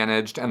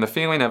micromanaged and the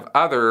feeling of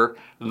other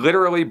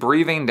literally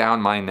breathing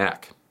down my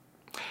neck.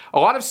 A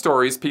lot of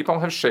stories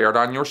people have shared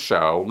on your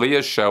show,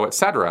 Leah's show,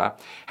 etc.,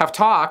 have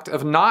talked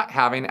of not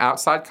having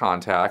outside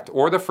contact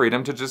or the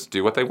freedom to just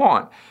do what they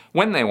want,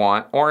 when they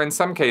want, or in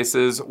some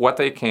cases, what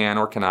they can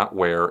or cannot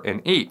wear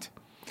and eat.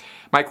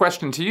 My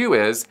question to you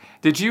is,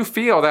 did you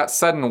feel that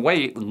sudden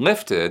weight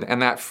lifted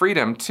and that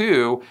freedom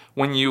too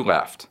when you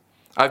left?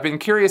 I've been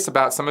curious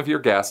about some of your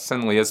guests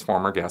and Leah's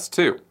former guests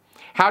too.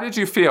 How did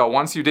you feel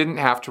once you didn't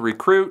have to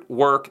recruit,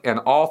 work, and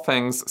all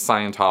things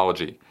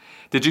Scientology?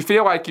 Did you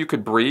feel like you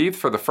could breathe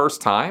for the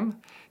first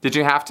time? Did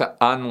you have to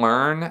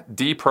unlearn,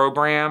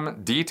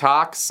 deprogram,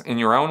 detox in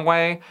your own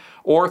way,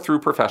 or through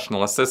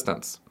professional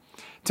assistance?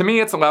 To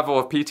me, it's a level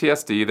of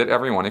PTSD that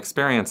everyone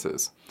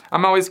experiences.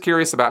 I'm always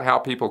curious about how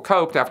people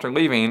coped after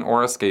leaving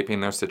or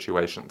escaping their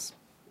situations.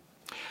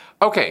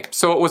 Okay,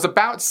 so it was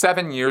about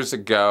 7 years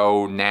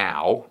ago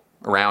now,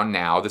 around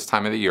now, this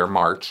time of the year,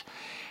 March,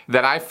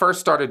 that I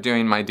first started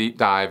doing my deep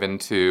dive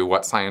into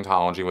what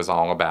Scientology was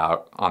all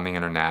about on the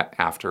internet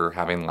after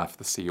having left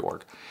the Sea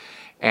Org.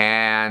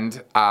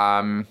 And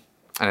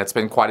it's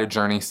been quite a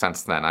journey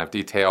since then. I've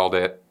detailed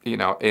it,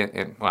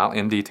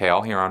 in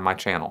detail here on my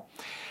channel.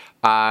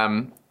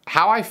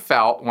 How I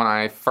felt when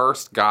I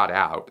first got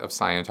out of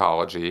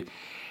Scientology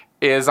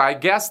is, I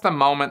guess the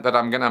moment that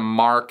I'm going to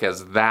mark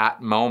as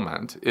that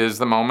moment is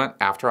the moment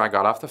after I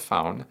got off the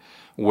phone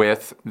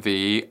with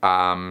the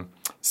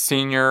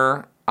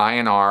senior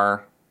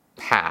INR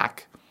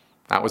PAC.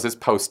 That was his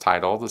post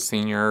title, the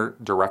Senior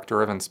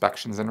Director of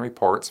Inspections and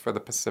Reports for the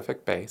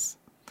Pacific Base.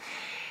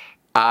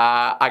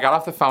 I got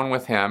off the phone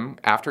with him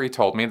after he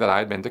told me that I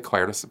had been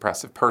declared a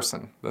suppressive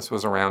person. This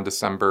was around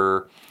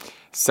December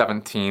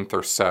 17th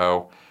or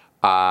so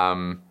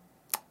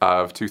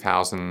of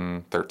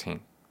 2013.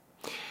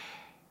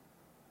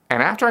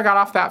 And after I got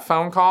off that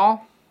phone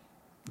call,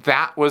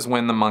 that was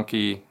when the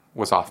monkey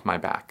was off my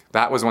back.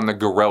 That was when the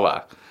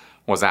gorilla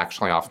was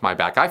actually off my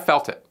back. I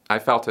felt it. I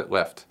felt it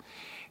lift.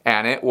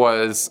 And it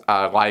was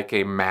like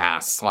a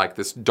mass, like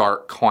this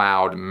dark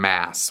cloud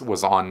mass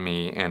was on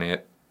me, and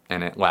it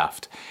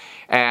left.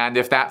 And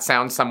if that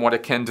sounds somewhat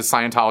akin to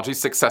Scientology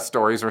success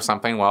stories or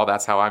something, well,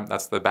 that's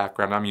the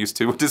background I'm used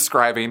to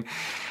describing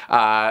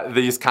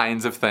these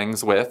kinds of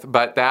things with.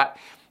 But that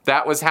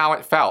was how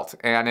it felt,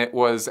 and it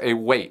was a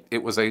weight.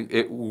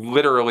 It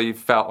literally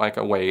felt like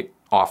a weight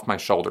off my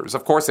shoulders.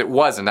 Of course, it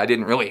wasn't. I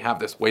didn't really have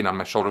this weight on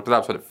my shoulders, but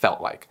that's what it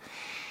felt like.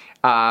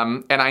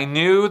 And I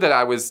knew that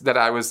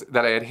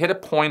I had hit a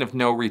point of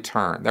no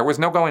return. There was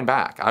no going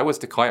back. I was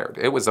declared.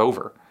 It was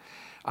over.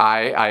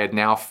 I had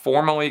now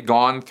formally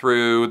gone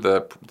through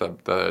the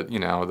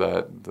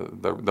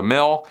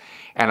mill,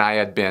 and I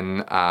had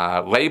been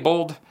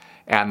labeled,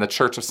 and the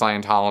Church of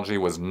Scientology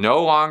was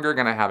no longer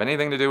going to have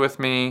anything to do with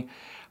me,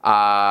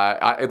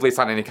 at least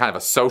on any kind of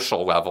a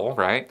social level,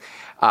 right?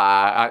 In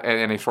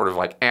any sort of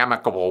like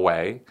amicable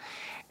way.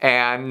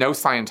 And no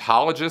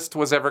Scientologist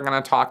was ever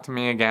going to talk to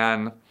me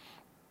again.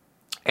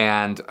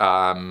 And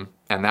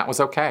that was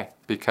okay,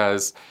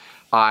 because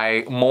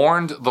I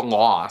mourned the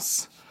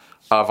loss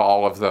of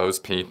all of those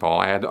people.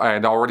 I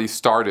had already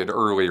started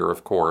earlier,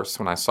 of course,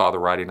 when I saw the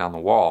writing on the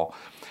wall.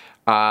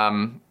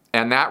 And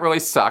that really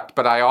sucked,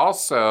 but I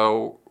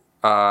also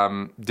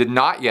did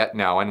not yet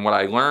know, and what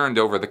I learned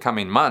over the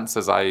coming months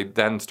as I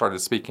then started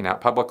speaking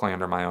out publicly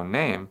under my own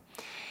name,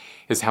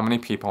 is how many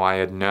people I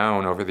had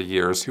known over the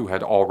years who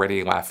had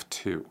already left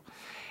too.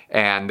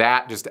 And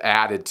that just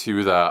added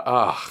to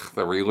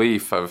the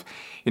relief of,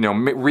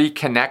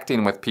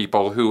 reconnecting with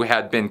people who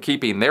had been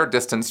keeping their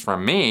distance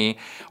from me,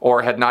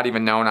 or had not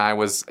even known I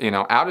was,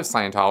 out of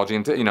Scientology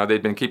until,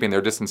 they'd been keeping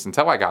their distance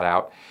until I got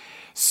out.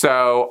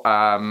 So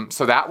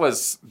that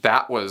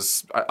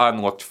was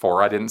unlooked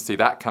for. I didn't see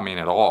that coming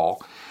at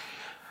all.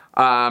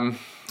 And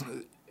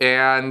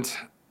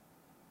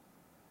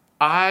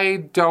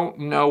I don't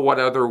know what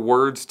other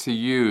words to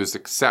use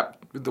except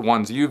the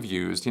ones you've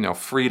used,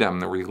 freedom,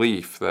 the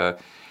relief,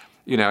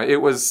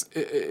 it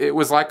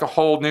was like a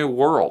whole new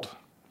world.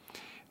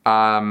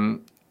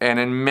 And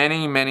in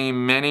many, many,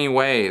 many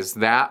ways,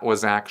 that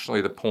was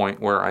actually the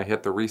point where I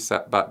hit the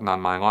reset button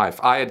on my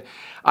life. I'd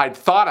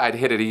thought I'd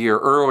hit it a year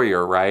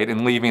earlier, right,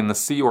 in leaving the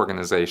Sea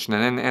organization,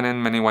 and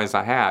in many ways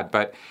I had,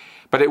 but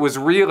it was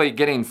really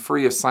getting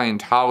free of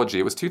Scientology.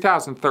 It was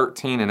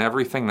 2013 and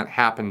everything that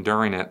happened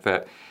during it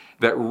that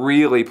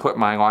really put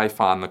my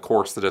life on the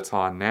course that it's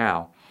on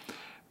now.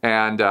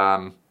 And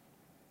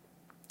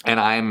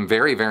I'm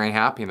very, very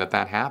happy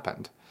that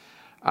happened.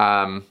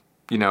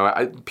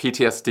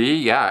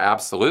 PTSD, yeah,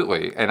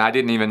 absolutely. And I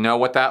didn't even know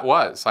what that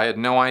was. I had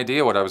no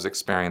idea what I was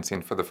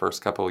experiencing for the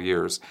first couple of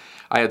years.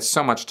 I had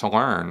so much to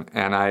learn,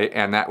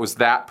 and that was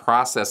that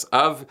process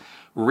of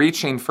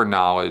reaching for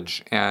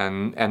knowledge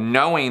and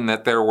knowing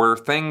that there were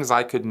things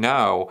I could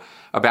know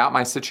about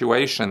my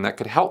situation that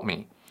could help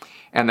me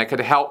and that could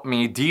help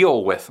me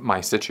deal with my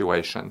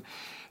situation.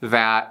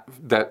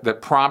 That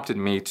prompted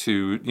me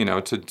to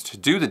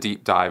do the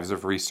deep dives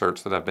of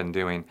research that I've been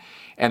doing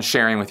and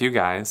sharing with you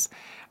guys.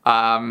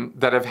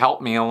 That have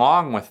helped me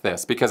along with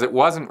this, because it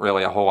wasn't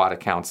really a whole lot of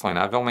counseling.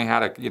 I've only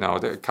had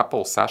a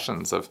couple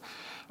sessions of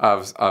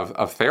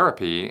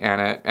therapy,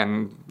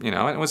 and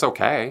it was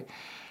okay.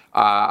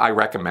 I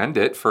recommend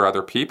it for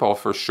other people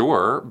for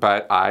sure,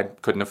 but I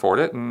couldn't afford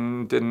it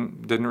and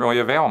didn't really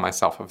avail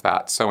myself of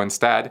that. So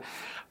instead,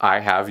 I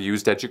have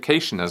used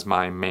education as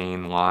my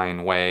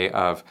mainline way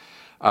of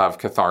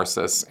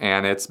catharsis,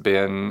 and it's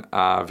been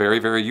very,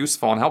 very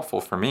useful and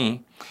helpful for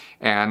me.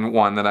 And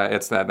one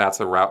that's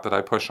a route that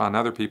I push on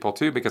other people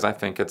too, because I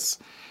think it's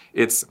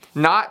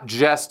not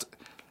just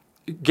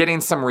getting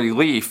some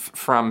relief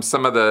from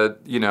some of the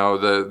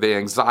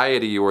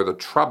anxiety or the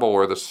trouble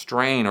or the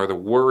strain or the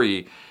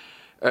worry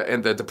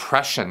and the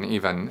depression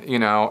even. You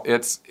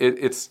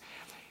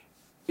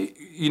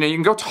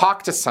can go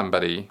talk to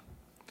somebody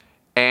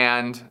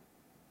and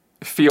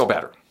feel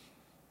better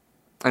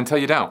until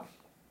you don't.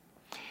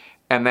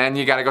 And then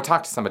you got to go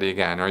talk to somebody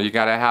again, or you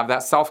got to have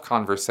that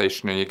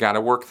self-conversation, or you got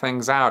to work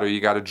things out, or you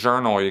got to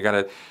journal, or you got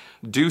to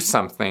do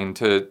something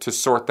to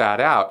sort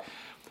that out.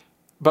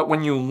 But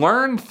when you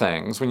learn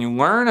things, when you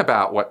learn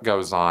about what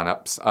goes on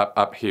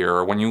up here,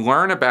 or when you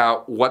learn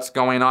about what's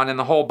going on in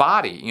the whole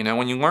body,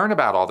 when you learn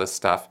about all this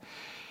stuff,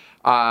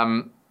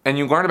 and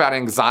you learn about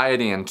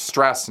anxiety and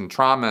stress and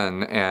trauma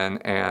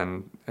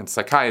and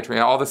psychiatry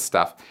and all this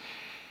stuff,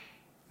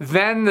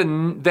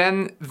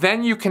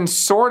 then you can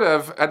sort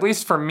of, at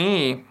least for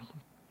me,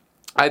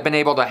 I've been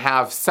able to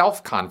have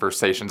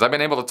self-conversations. I've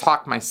been able to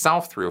talk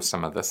myself through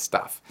some of this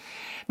stuff.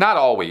 Not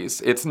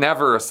always. It's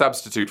never a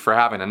substitute for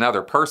having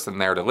another person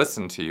there to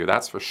listen to you,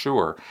 that's for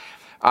sure.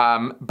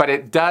 But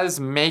it does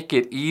make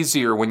it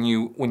easier when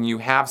you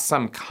have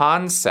some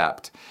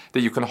concept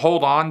that you can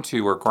hold on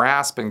to or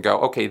grasp and go,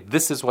 okay,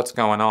 this is what's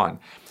going on.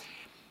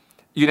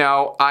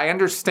 I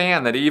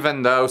understand that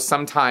even though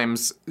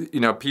sometimes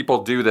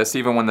people do this,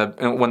 even when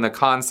the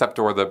concept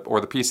or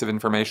the piece of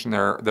information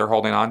they're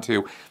holding on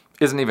to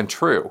isn't even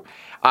true.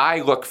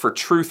 I look for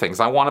true things.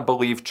 I want to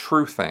believe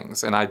true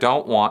things, and I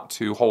don't want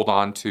to hold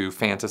on to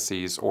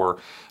fantasies or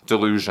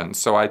delusions.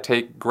 So I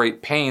take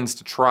great pains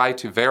to try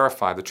to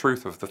verify the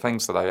truth of the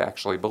things that I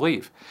actually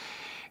believe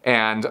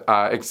and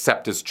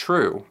accept as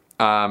true.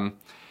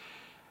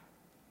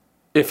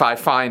 If I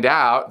find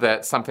out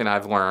that something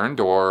I've learned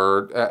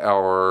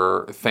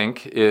or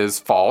think is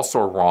false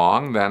or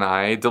wrong, then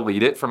I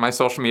delete it from my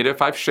social media.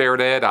 If I've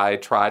shared it, I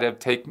try to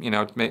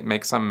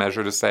make some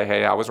measure to say,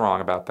 hey, I was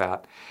wrong about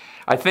that.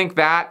 I think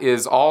that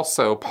is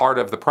also part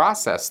of the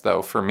process,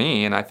 though, for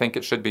me, and I think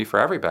it should be for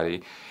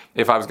everybody.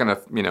 If I was going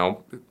to,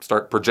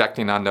 start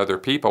projecting on other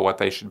people what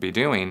they should be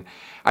doing,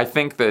 I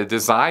think the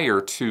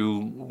desire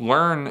to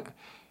learn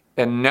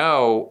and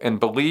know and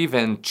believe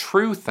in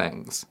true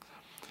things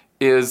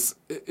is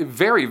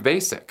very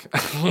basic,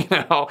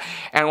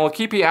 and will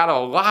keep you out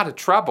of a lot of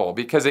trouble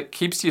because it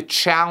keeps you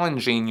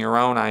challenging your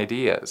own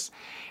ideas.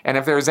 And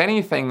if there's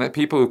anything that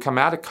people who come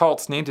out of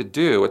cults need to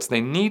do, it's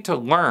they need to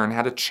learn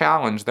how to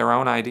challenge their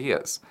own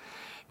ideas,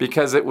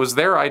 because it was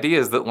their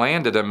ideas that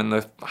landed them in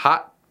the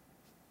hot,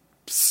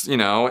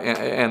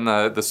 and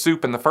the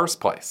soup in the first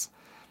place.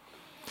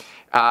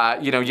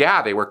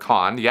 Yeah, they were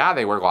conned. Yeah,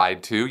 they were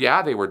lied to.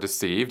 Yeah, they were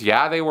deceived.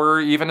 Yeah, they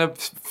were even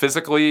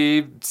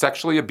physically,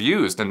 sexually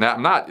abused. And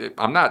I'm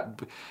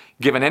not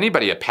giving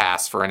anybody a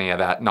pass for any of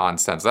that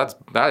nonsense.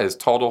 That is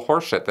total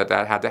horseshit that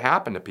had to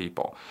happen to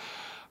people.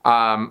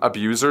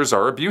 Abusers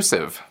are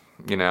abusive,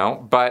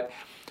 but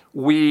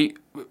we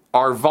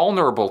are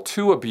vulnerable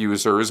to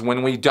abusers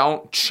when we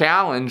don't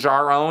challenge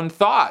our own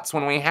thoughts,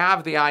 when we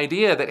have the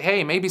idea that,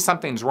 hey, maybe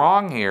something's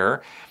wrong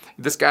here.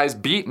 This guy's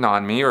beating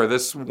on me, or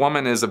this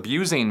woman is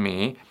abusing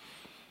me.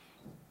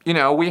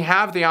 We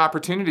have the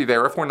opportunity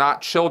there, if we're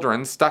not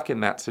children stuck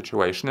in that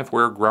situation, if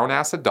we're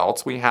grown-ass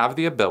adults, we have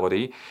the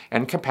ability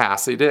and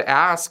capacity to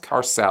ask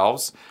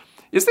ourselves,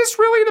 is this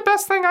really the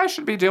best thing I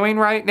should be doing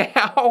right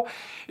now?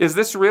 Is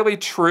this really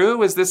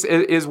true?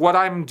 Is what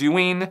I'm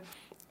doing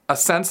a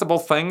sensible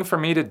thing for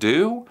me to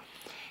do?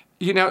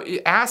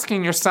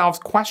 Asking yourselves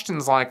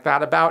questions like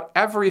that about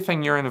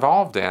everything you're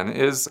involved in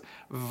is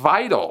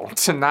vital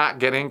to not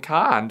getting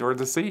conned or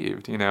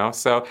deceived,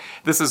 So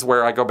this is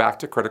where I go back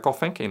to critical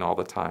thinking all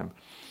the time.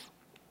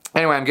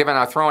 Anyway,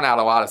 I'm throwing out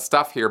a lot of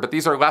stuff here, but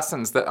these are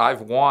lessons that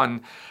I've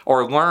won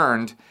or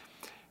learned.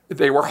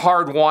 They were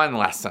hard-won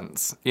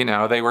lessons.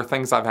 They were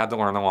things I've had to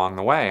learn along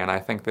the way, and I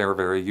think they were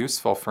very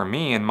useful for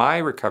me in my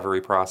recovery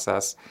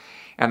process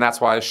And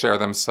that's why I share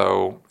them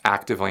so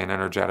actively and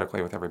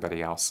energetically with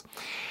everybody else.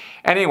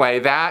 Anyway,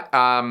 that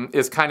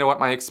is kind of what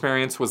my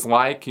experience was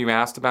like. You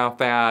asked about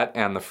that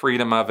and the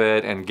freedom of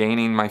it and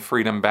gaining my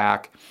freedom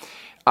back.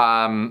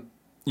 And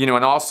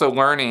also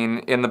learning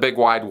in the big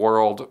wide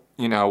world,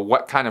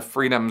 what kind of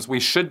freedoms we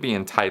should be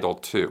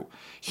entitled to.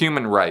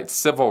 Human rights,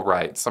 civil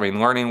rights.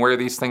 Learning where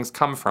these things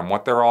come from,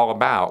 what they're all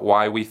about,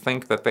 why we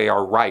think that they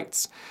are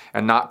rights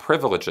and not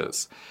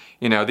privileges.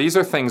 These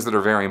are things that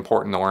are very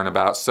important to learn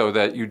about so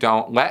that you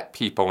don't let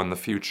people in the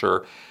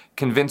future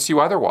convince you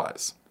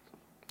otherwise.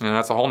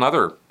 That's a whole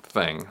nother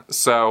thing.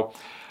 So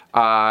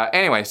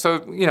anyway,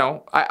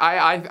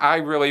 I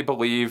really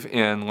believe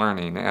in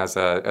learning as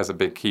a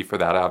big key for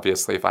that,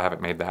 obviously, if I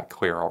haven't made that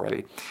clear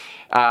already.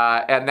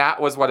 And that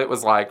was what it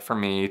was like for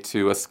me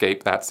to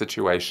escape that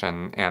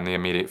situation and the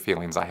immediate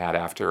feelings I had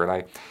after.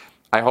 And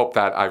I hope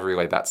that I've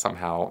relayed that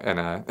somehow in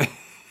a,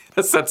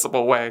 a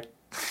sensible way.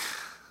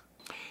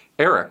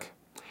 Eric,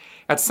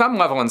 at some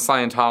level in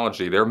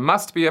Scientology, there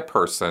must be a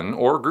person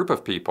or group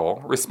of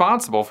people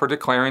responsible for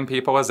declaring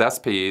people as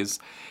SPs,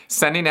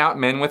 sending out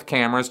men with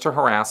cameras to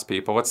harass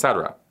people,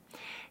 etc.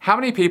 How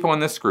many people in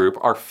this group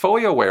are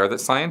fully aware that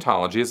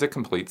Scientology is a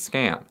complete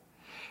scam?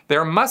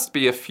 There must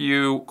be a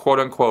few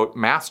quote-unquote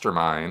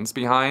masterminds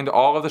behind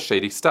all of the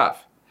shady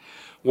stuff.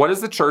 What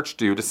does the church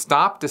do to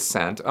stop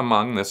dissent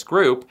among this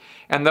group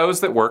and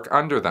those that work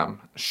under them?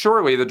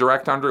 Surely the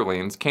direct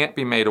underlings can't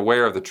be made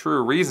aware of the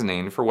true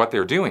reasoning for what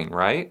they're doing,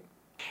 right?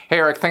 Hey,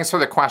 Eric, thanks for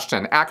the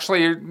question.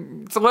 Actually,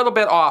 it's a little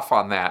bit off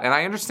on that, and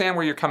I understand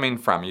where you're coming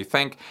from. You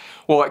think,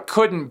 well, it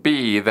couldn't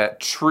be that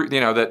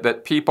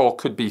that people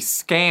could be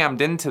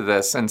scammed into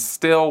this and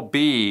still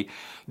be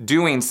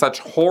doing such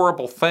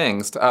horrible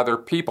things to other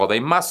people. They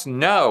must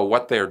know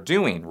what they're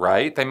doing,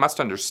 right? They must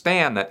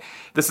understand that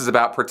this is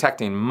about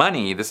protecting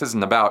money. This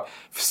isn't about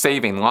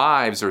saving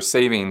lives or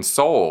saving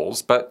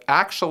souls. But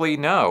actually,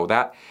 no,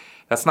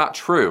 that's not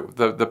true.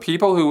 The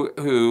people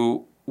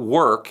who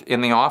work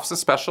in the Office of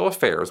Special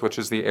Affairs, which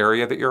is the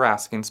area that you're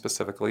asking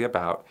specifically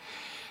about,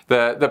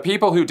 the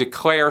people who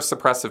declare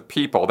suppressive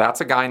people, that's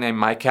a guy named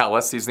Mike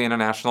Ellis. He's the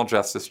International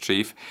Justice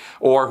Chief,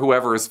 or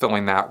whoever is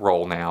filling that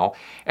role now.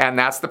 And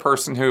that's the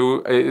person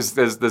who is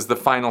the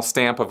final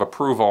stamp of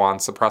approval on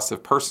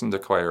suppressive person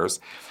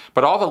declares.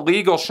 But all the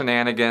legal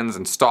shenanigans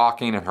and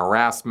stalking and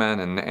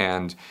harassment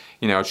and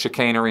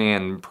chicanery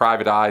and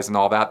private eyes and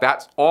all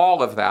that,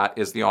 all of that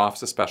is the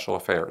Office of Special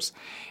Affairs.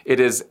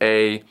 It is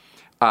a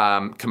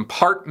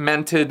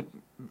compartmented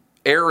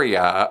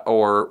area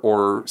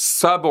or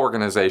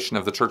sub-organization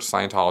of the Church of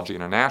Scientology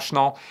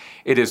International.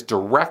 It is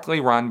directly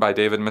run by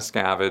David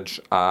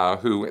Miscavige,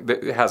 who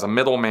has a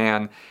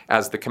middleman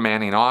as the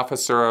commanding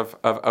officer of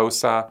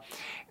OSA,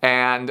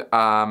 and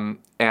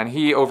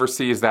he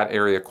oversees that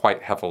area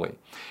quite heavily.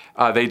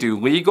 They do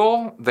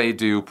legal, they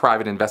do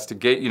private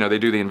they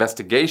do the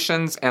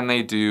investigations, and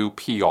they do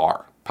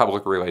PR.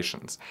 Public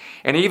relations.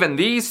 And even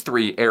these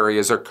three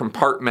areas are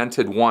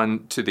compartmented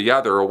one to the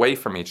other, away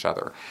from each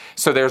other.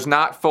 So there's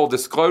not full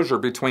disclosure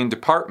between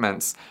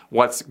departments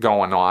what's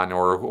going on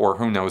or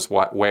who knows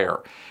what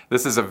where.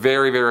 This is a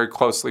very, very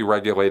closely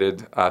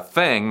regulated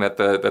thing that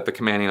the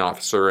commanding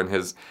officer and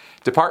his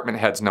department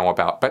heads know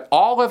about. But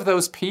all of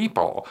those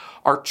people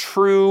are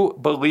true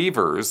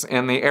believers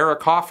in the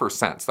Eric Hoffer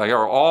sense. They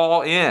are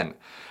all in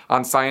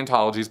on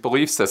Scientology's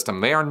belief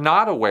system. They are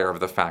not aware of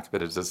the fact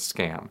that it is a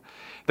scam.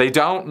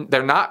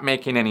 They're not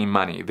making any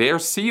money. They're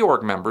Sea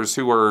Org members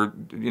who are,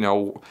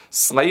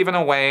 slaving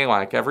away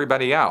like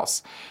everybody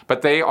else.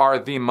 But they are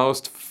the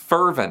most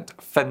fervent,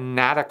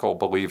 fanatical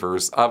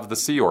believers of the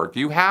Sea Org.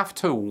 You have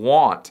to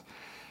want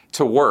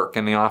to work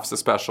in the Office of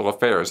Special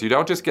Affairs. You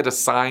don't just get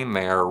assigned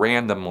there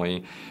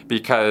randomly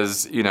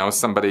because,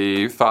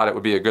 somebody thought it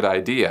would be a good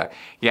idea.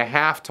 You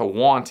have to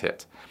want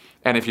it.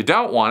 And if you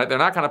don't want it, they're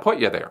not going to put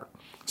you there.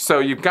 So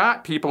you've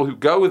got people who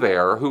go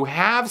there who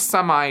have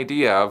some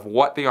idea of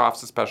what the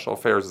Office of Special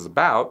Affairs is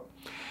about,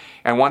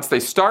 and once they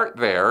start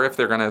there, if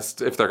they're gonna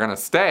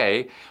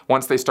stay,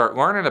 once they start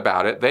learning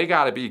about it, they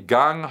got to be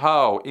gung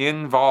ho,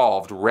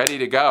 involved, ready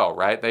to go.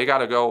 Right? They got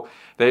to go.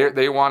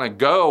 They want to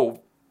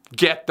go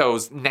get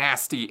those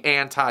nasty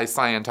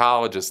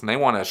anti-Scientologists, and they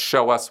want to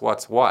show us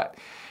what's what.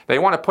 They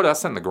want to put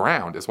us in the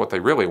ground, is what they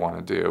really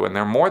want to do, and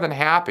they're more than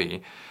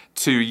happy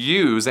to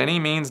use any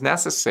means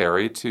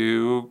necessary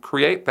to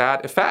create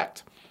that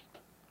effect.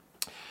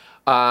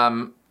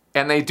 And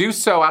they do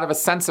so out of a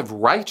sense of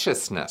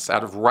righteousness,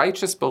 out of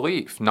righteous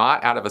belief,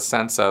 not out of a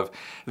sense of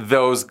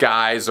those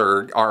guys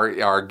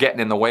are getting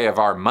in the way of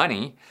our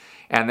money,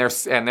 and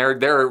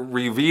they're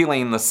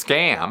revealing the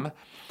scam.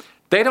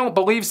 They don't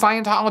believe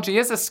Scientology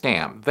is a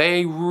scam.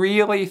 They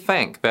really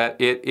think that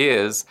it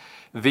is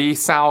the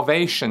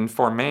salvation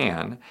for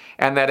man,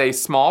 and that a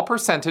small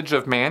percentage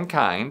of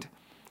mankind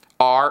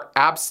are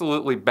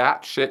absolutely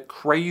batshit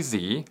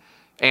crazy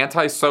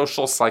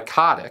antisocial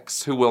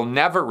psychotics who will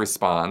never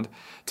respond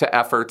to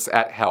efforts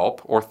at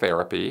help or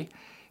therapy.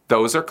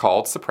 Those are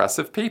called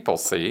suppressive people,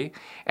 see?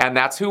 And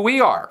that's who we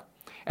are.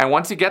 And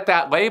once you get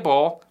that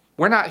label,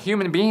 we're not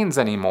human beings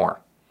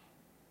anymore.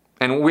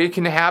 And we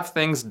can have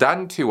things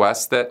done to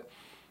us that,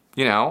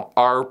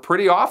 are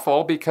pretty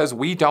awful because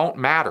we don't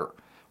matter.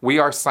 We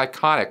are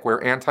psychotic,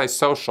 we're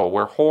antisocial,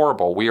 we're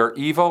horrible, we are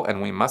evil,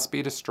 and we must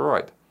be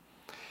destroyed.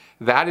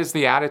 That is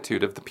the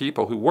attitude of the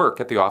people who work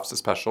at the Office of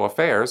Special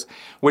Affairs,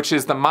 which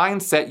is the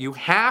mindset you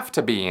have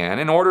to be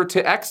in order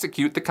to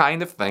execute the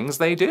kind of things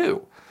they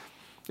do.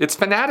 It's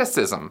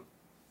fanaticism,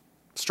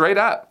 straight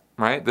up,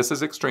 right? This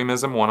is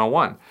extremism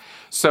 101.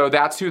 So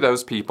that's who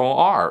those people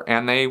are,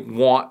 and they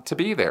want to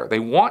be there. They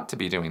want to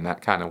be doing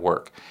that kind of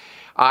work.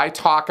 I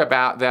talk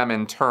about them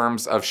in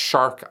terms of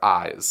shark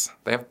eyes.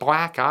 They have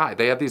black eye.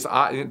 They have these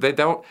eyes. They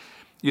don't,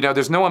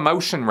 there's no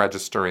emotion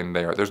registering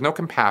there. There's no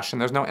compassion.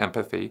 There's no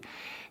empathy.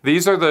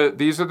 These are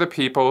the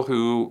people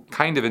who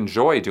kind of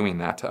enjoy doing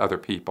that to other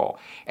people.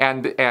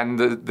 And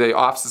the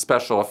Office of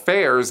Special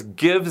Affairs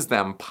gives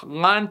them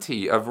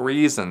plenty of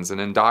reasons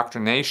and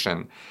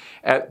indoctrination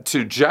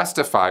to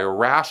justify or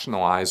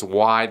rationalize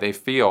why they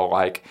feel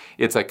like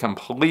it's a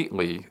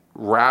completely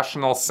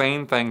rational,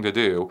 sane thing to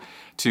do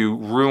to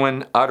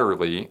ruin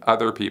utterly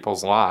other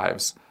people's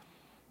lives,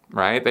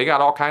 right? They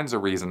got all kinds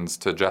of reasons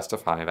to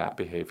justify that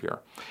behavior.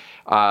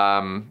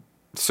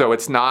 So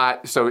it's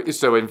not, so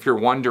if you're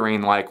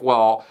wondering like,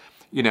 well,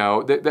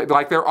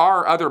 like there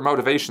are other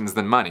motivations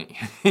than money,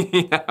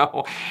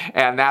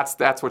 and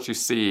that's what you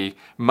see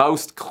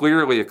most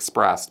clearly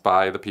expressed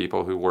by the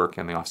people who work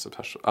in the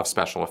Office of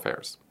Special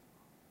Affairs.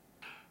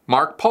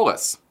 Mark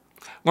Pullis.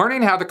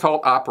 Learning how the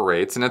cult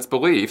operates and its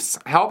beliefs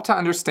help to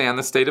understand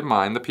the state of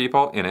mind the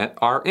people in it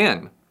are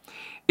in.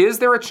 Is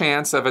there a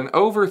chance of an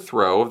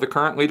overthrow of the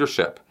current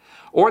leadership,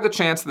 or the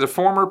chance that a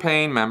former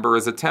paying member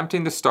is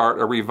attempting to start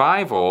a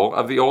revival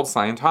of the old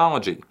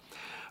Scientology?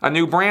 A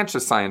new branch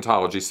of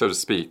Scientology, so to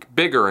speak,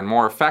 bigger and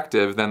more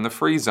effective than the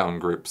free zone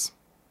groups.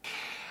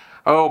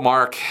 Oh,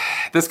 Mark,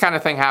 this kind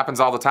of thing happens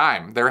all the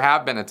time. There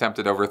have been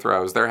attempted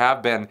overthrows. There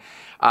have been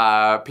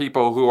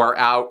people who are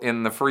out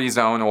in the free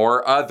zone,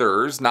 or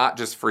others, not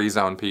just free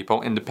zone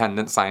people,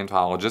 independent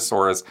Scientologists,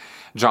 or as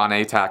John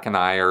Atack and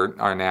I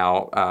are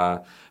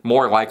now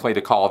more likely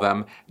to call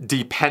them,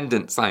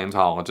 dependent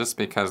Scientologists,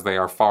 because they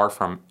are far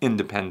from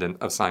independent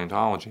of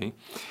Scientology.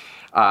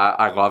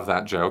 I love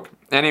that joke.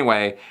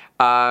 Anyway,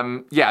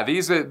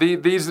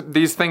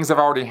 these things have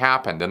already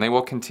happened, and they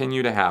will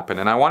continue to happen.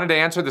 And I wanted to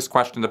answer this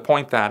question to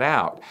point that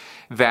out,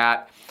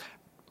 that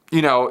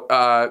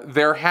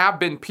there have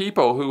been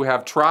people who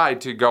have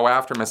tried to go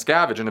after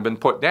Miscavige and have been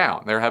put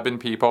down. There have been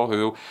people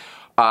who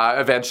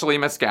eventually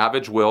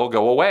Miscavige will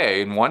go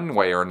away in one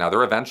way or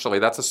another. Eventually,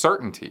 that's a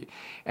certainty.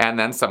 And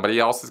then somebody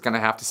else is going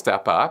to have to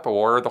step up,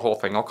 or the whole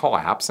thing will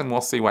collapse, and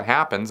we'll see what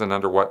happens and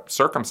under what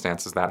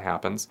circumstances that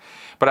happens.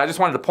 But I just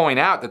wanted to point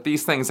out that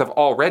these things have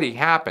already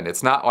happened.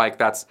 It's not like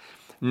that's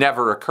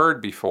never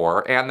occurred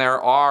before. And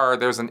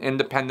there's an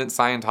independent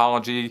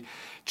Scientology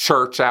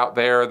church out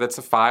there that's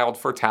filed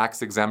for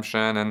tax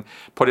exemption and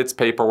put its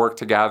paperwork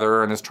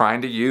together and is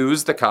trying to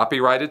use the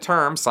copyrighted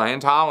term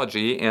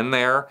Scientology in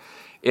their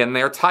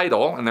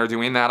title, and they're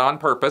doing that on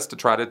purpose to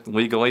try to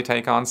legally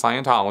take on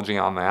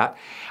Scientology on that.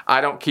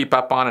 I don't keep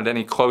up on it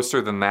any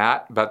closer than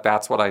that, but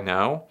that's what I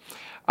know.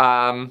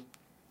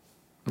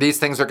 These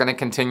things are going to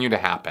continue to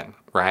happen,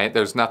 right?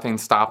 There's nothing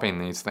stopping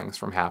these things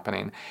from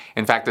happening.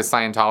 In fact, as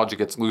Scientology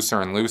gets looser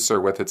and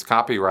looser with its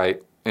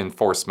copyright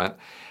enforcement,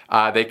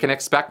 they can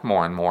expect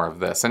more and more of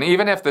this. And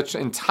even if the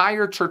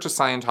entire Church of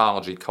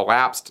Scientology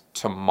collapsed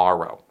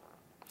tomorrow,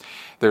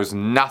 there's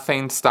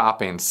nothing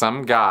stopping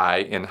some guy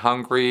in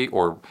Hungary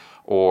or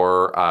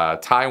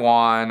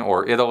Taiwan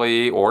or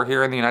Italy or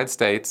here in the United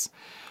States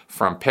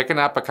from picking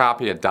up a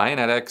copy of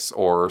Dianetics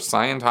or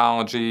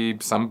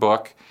Scientology, some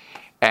book,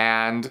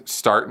 and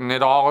starting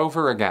it all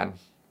over again.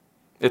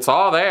 It's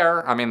all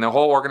there. I mean, the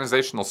whole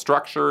organizational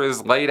structure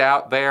is laid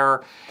out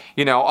there.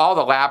 All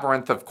the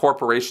labyrinth of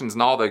corporations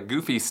and all the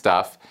goofy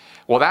stuff.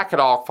 Well, that could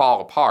all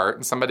fall apart,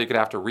 and somebody could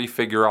have to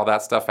refigure all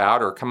that stuff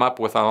out or come up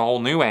with a whole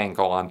new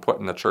angle on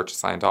putting the Church of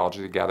Scientology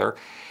together.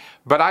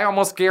 But I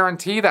almost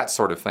guarantee that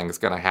sort of thing is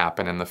going to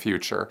happen in the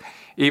future,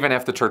 even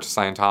if the Church of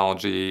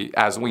Scientology,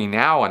 as we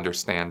now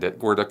understand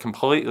it, were to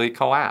completely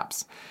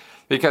collapse.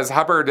 Because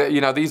Hubbard,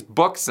 these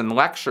books and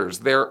lectures,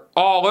 they're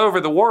all over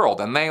the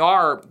world, and they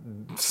are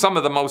some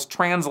of the most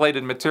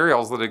translated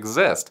materials that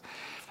exist.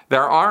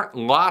 There aren't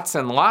lots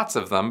and lots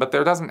of them, but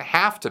there doesn't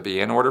have to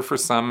be in order for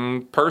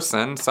some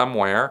person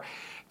somewhere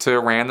to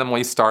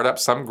randomly start up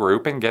some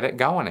group and get it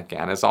going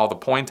again, is all the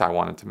point I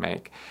wanted to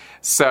make.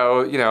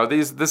 So,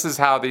 this is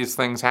how these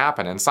things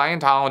happen. And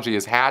Scientology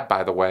has had,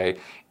 by the way,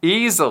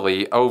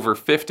 easily over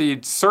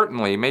 50,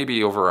 certainly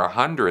maybe over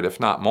 100, if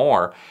not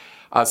more,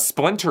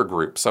 splinter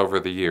groups over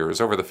the years,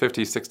 over the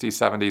 50s, 60s,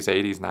 70s,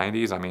 80s,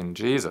 90s. I mean,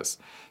 Jesus,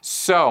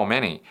 so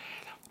many.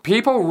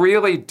 People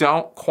really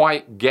don't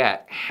quite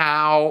get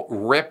how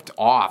ripped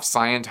off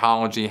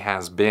Scientology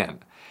has been.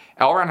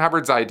 L. Ron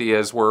Hubbard's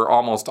ideas were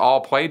almost all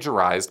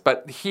plagiarized,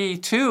 but he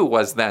too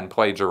was then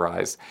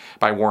plagiarized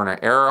by Werner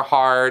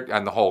Erhard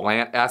and the whole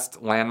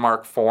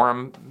Landmark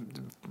Forum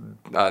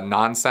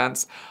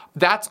nonsense.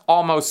 That's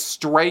almost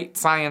straight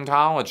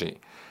Scientology.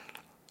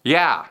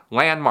 Yeah,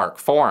 Landmark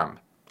Forum.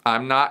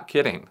 I'm not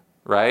kidding,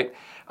 right?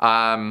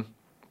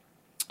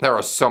 There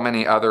are so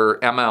many other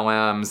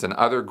MLMs and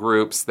other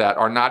groups that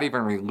are not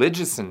even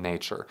religious in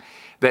nature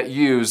that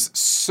use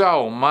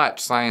so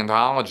much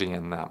Scientology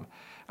in them.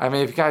 I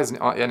mean, if you guys,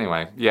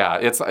 anyway, yeah,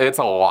 it's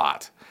a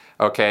lot,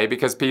 okay?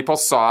 Because people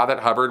saw that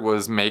Hubbard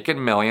was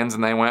making millions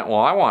and they went, well,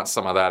 I want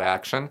some of that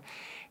action.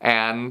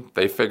 And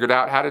they figured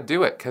out how to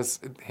do it because,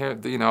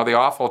 the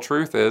awful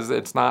truth is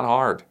it's not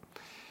hard.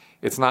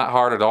 It's not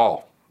hard at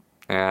all.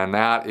 And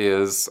that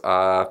is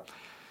why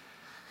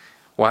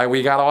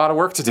we got a lot of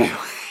work to do.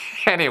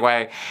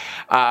 Anyway,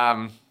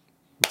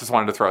 just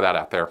wanted to throw that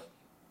out there.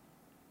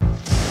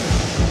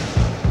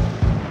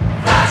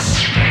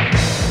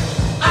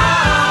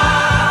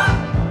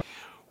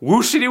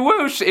 Whooshity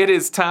whoosh, it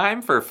is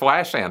time for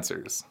Flash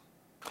Answers.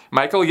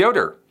 Michael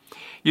Yoder,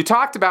 you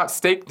talked about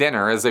steak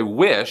dinner as a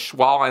wish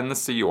while in the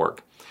Sea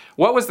Org.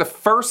 What was the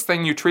first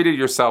thing you treated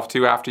yourself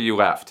to after you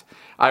left?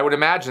 I would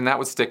imagine that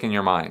would stick in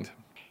your mind.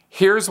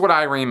 Here's what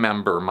I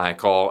remember,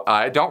 Michael.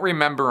 I don't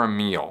remember a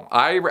meal.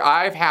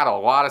 I've had a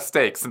lot of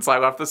steak since I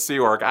left the Sea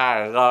Org.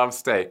 I love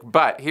steak.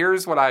 But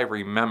here's what I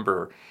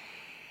remember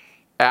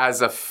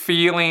as a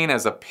feeling,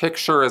 as a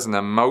picture, as an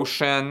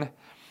emotion.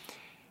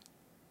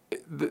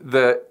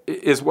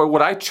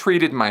 What I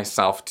treated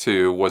myself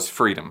to was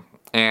freedom.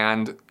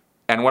 And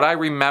what I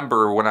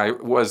remember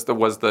was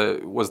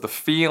the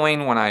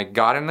feeling when I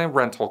got in the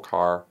rental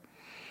car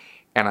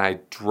and I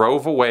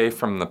drove away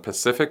from the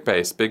Pacific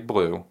Base, Big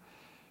Blue,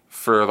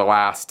 for the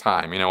last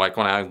time. Like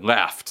when I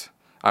left,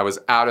 I was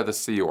out of the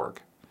Sea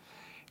Org.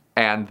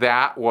 And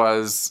that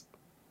was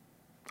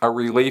a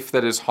relief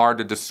that is hard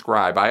to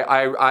describe.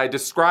 I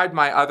described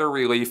my other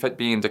relief at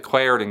being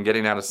declared and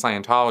getting out of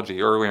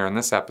Scientology earlier in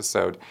this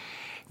episode.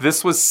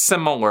 This was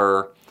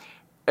similar,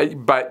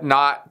 but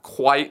not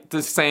quite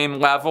the same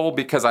level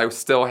because I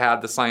still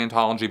had the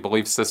Scientology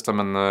belief system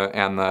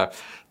and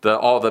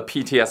all the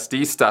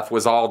PTSD stuff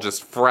was all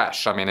just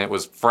fresh. I mean, it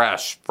was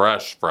fresh.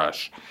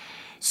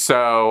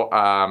 So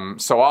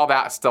all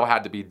that still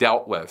had to be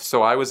dealt with.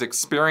 So I was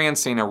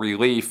experiencing a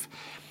relief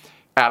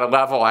at a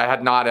level I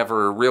had not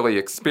ever really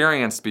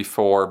experienced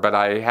before, but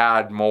I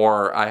had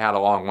a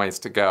long ways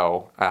to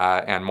go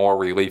and more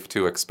relief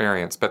to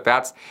experience. But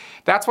that's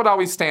what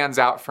always stands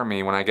out for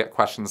me when I get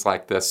questions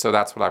like this, so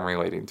that's what I'm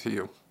relating to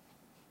you.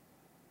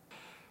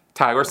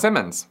 Tyler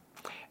Simmons.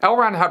 L.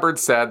 Ron Hubbard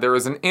said there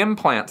is an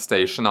implant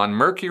station on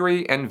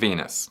Mercury and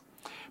Venus.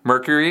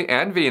 Mercury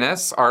and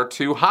Venus are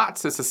too hot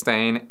to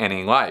sustain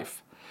any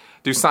life.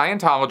 Do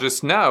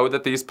Scientologists know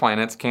that these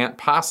planets can't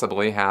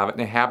possibly have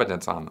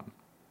inhabitants on them?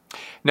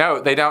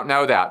 No, they don't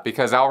know that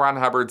because L. Ron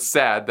Hubbard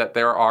said that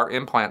there are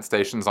implant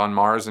stations on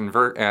Mars and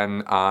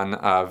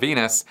on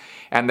Venus,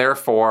 and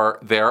therefore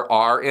there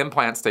are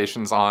implant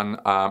stations on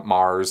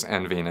Mars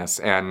and Venus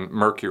and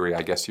Mercury,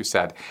 I guess you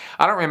said.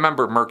 I don't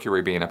remember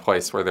Mercury being a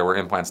place where there were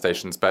implant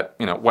stations, but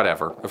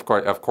whatever.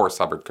 Of course,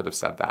 Hubbard could have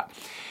said that.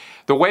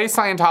 The way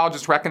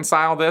Scientologists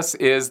reconcile this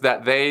is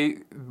that they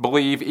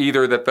believe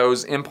either that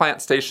those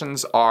implant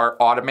stations are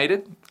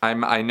automated.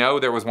 I know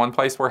there was one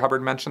place where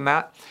Hubbard mentioned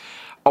that.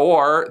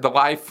 Or the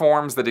life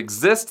forms that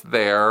exist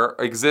there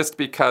exist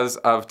because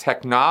of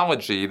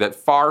technology that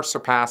far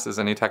surpasses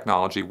any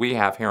technology we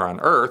have here on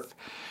Earth.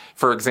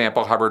 For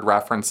example, Hubbard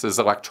references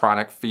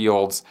electronic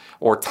fields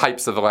or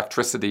types of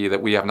electricity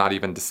that we have not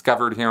even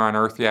discovered here on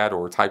Earth yet,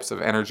 or types of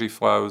energy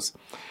flows.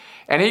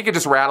 And he could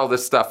just rattle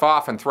this stuff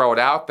off and throw it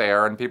out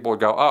there, and people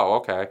would go, oh,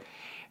 okay.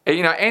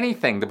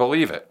 Anything to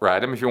believe it,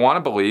 right? I mean, if you want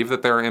to believe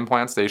that there are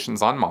implant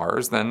stations on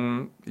Mars,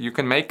 then you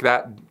can make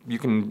that,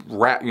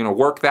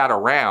 work that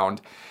around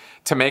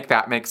to make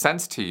that make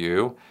sense to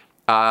you,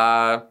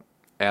 and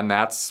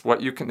that's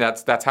what you can.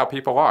 That's how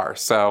people are.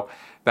 So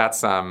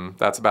that's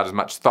about as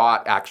much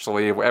thought,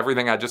 actually.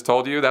 Everything I just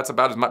told you, that's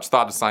about as much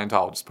thought as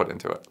Scientologists put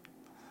into it.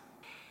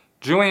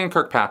 Julian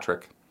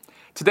Kirkpatrick.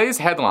 Today's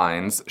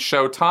headlines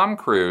show Tom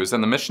Cruise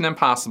and the Mission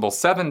Impossible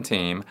 7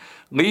 team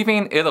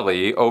leaving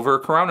Italy over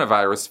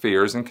coronavirus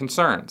fears and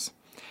concerns.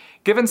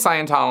 Given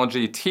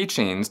Scientology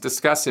teachings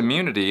discuss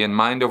immunity and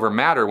mind over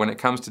matter when it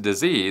comes to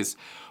disease,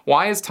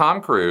 why is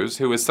Tom Cruise,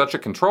 who is such a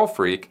control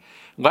freak,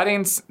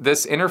 letting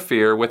this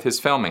interfere with his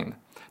filming?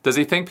 Does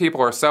he think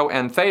people are so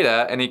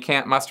N-theta and he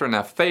can't muster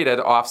enough theta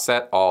to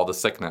offset all the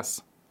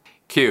sickness?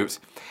 Cute.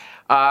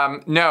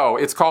 No,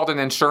 it's called an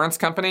insurance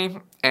company,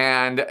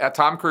 and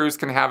Tom Cruise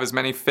can have as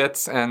many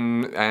fits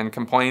and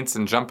complaints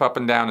and jump up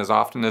and down as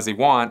often as he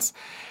wants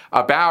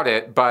about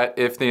it, but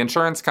if the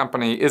insurance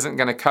company isn't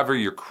going to cover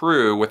your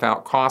crew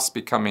without costs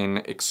becoming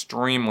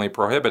extremely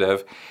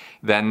prohibitive,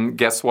 then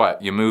guess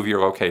what? You move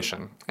your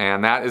location.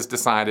 And that is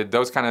decided,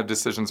 those kind of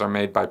decisions are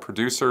made by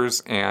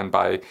producers and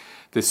by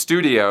the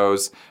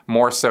studios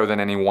more so than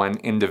any one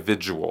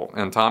individual.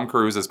 And Tom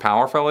Cruise, as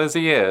powerful as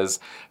he is,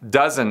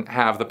 doesn't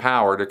have the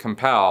power to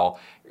compel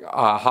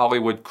a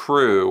Hollywood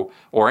crew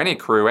or any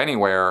crew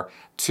anywhere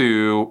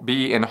to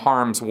be in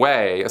harm's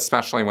way,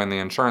 especially when the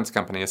insurance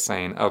company is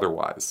saying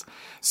otherwise.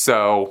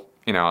 So,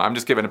 I'm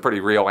just giving a pretty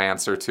real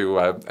answer to,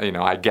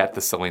 I get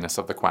the silliness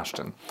of the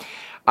question.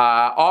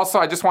 Also,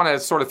 I just want to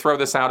sort of throw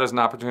this out as an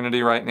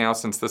opportunity right now,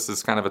 since this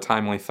is kind of a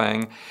timely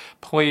thing.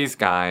 Please,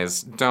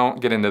 guys,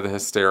 don't get into the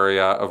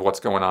hysteria of what's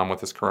going on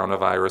with this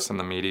coronavirus in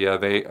the media.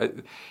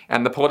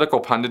 And the political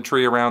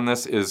punditry around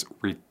this is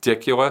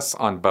ridiculous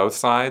on both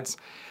sides.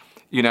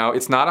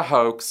 It's not a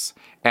hoax.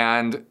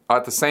 And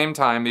at the same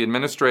time, the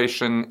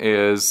administration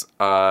is,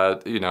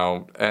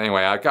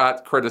 anyway, I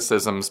got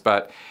criticisms,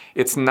 but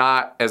it's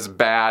not as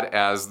bad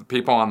as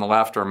people on the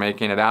left are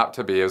making it out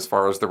to be as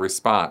far as the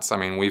response. I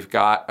mean, we've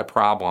got a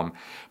problem.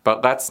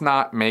 But let's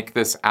not make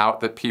this out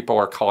that people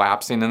are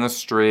collapsing in the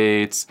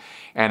streets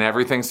and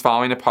everything's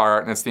falling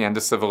apart and it's the end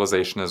of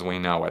civilization as we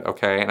know it,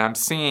 okay? And I'm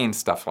seeing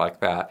stuff like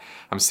that.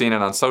 I'm seeing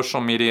it on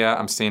social media,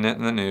 I'm seeing it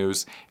in the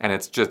news, and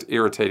it's just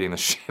irritating the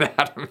shit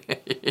out of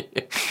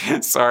me.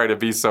 Sorry to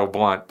be so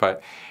blunt,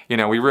 but,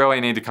 we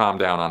really need to calm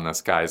down on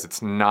this, guys.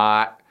 It's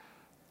not,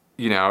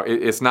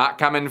 it's not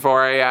coming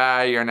for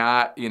you. You're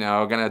not,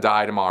 going to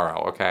die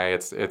tomorrow, okay?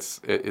 It's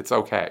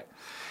okay.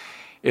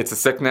 It's a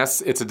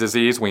sickness, it's a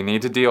disease. We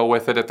need to deal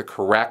with it at the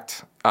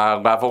correct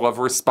level of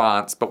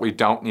response, but we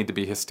don't need to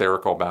be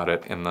hysterical about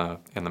it in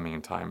the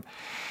meantime.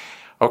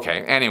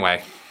 Okay,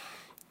 anyway,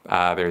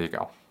 there you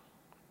go.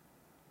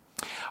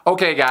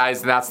 Okay,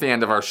 guys, that's the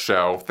end of our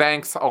show.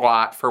 Thanks a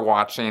lot for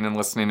watching and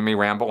listening to me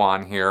ramble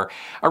on here.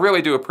 I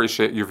really do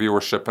appreciate your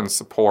viewership and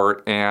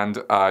support and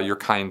your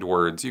kind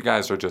words. You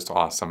guys are just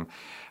awesome.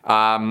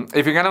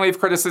 If you're going to leave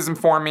criticism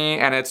for me,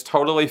 and it's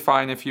totally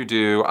fine if you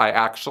do, I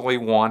actually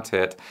want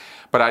it,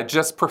 but I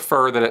just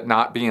prefer that it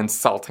not be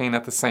insulting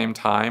at the same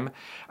time.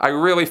 I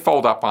really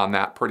fold up on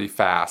that pretty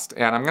fast,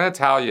 and I'm going to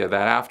tell you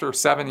that after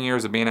 7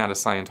 years of being out of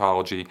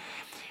Scientology,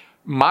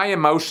 my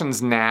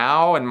emotions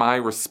now and my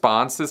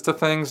responses to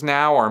things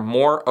now are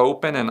more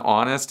open and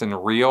honest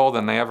and real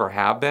than they ever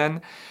have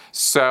been.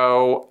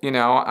 So,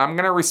 I'm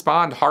going to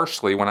respond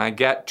harshly when I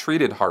get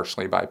treated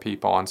harshly by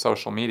people on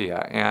social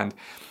media, and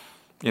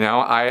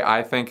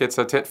I think it's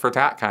a tit for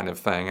tat kind of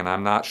thing, and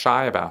I'm not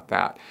shy about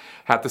that.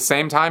 At the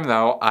same time,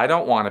 though, I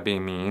don't want to be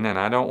mean, and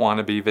I don't want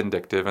to be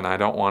vindictive, and I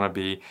don't want to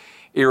be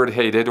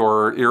irritated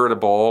or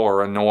irritable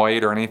or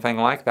annoyed or anything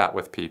like that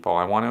with people.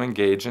 I want to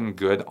engage in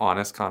good,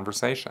 honest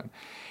conversation.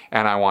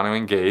 And I want to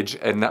engage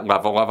in that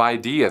level of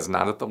ideas,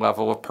 not at the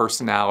level of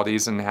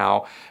personalities and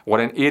what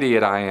an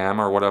idiot I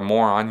am or what a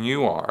moron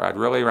you are. I'd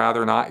really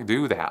rather not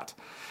do that.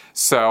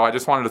 So I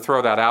just wanted to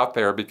throw that out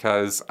there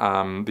because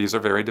these are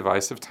very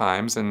divisive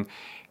times,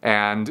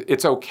 and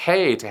it's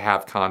okay to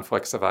have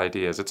conflicts of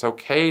ideas. It's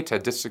okay to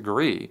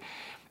disagree.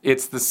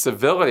 It's the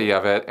civility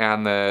of it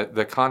and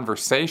the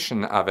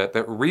conversation of it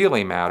that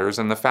really matters,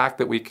 and the fact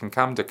that we can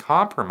come to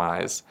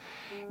compromise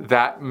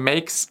that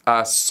makes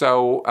us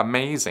so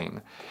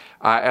amazing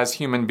as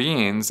human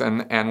beings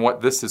and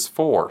what this is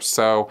for.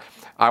 So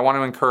I want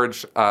to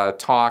encourage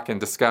talk and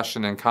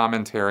discussion and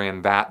commentary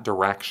in that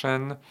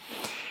direction.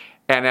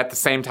 And at the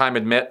same time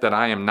admit that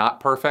I am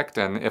not perfect,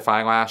 and if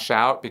I lash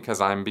out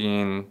because I'm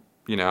being,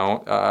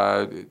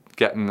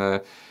 getting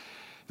the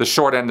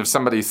short end of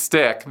somebody's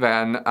stick,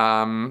 then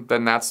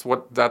that's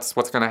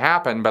what's going to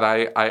happen. But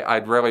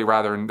I'd really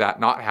rather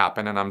that not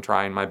happen, and I'm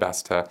trying my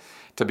best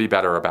to be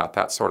better about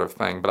that sort of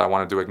thing. But I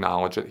wanted to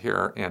acknowledge it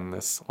here in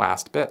this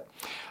last bit.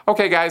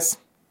 Okay, guys,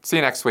 see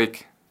you next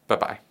week.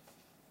 Bye-bye.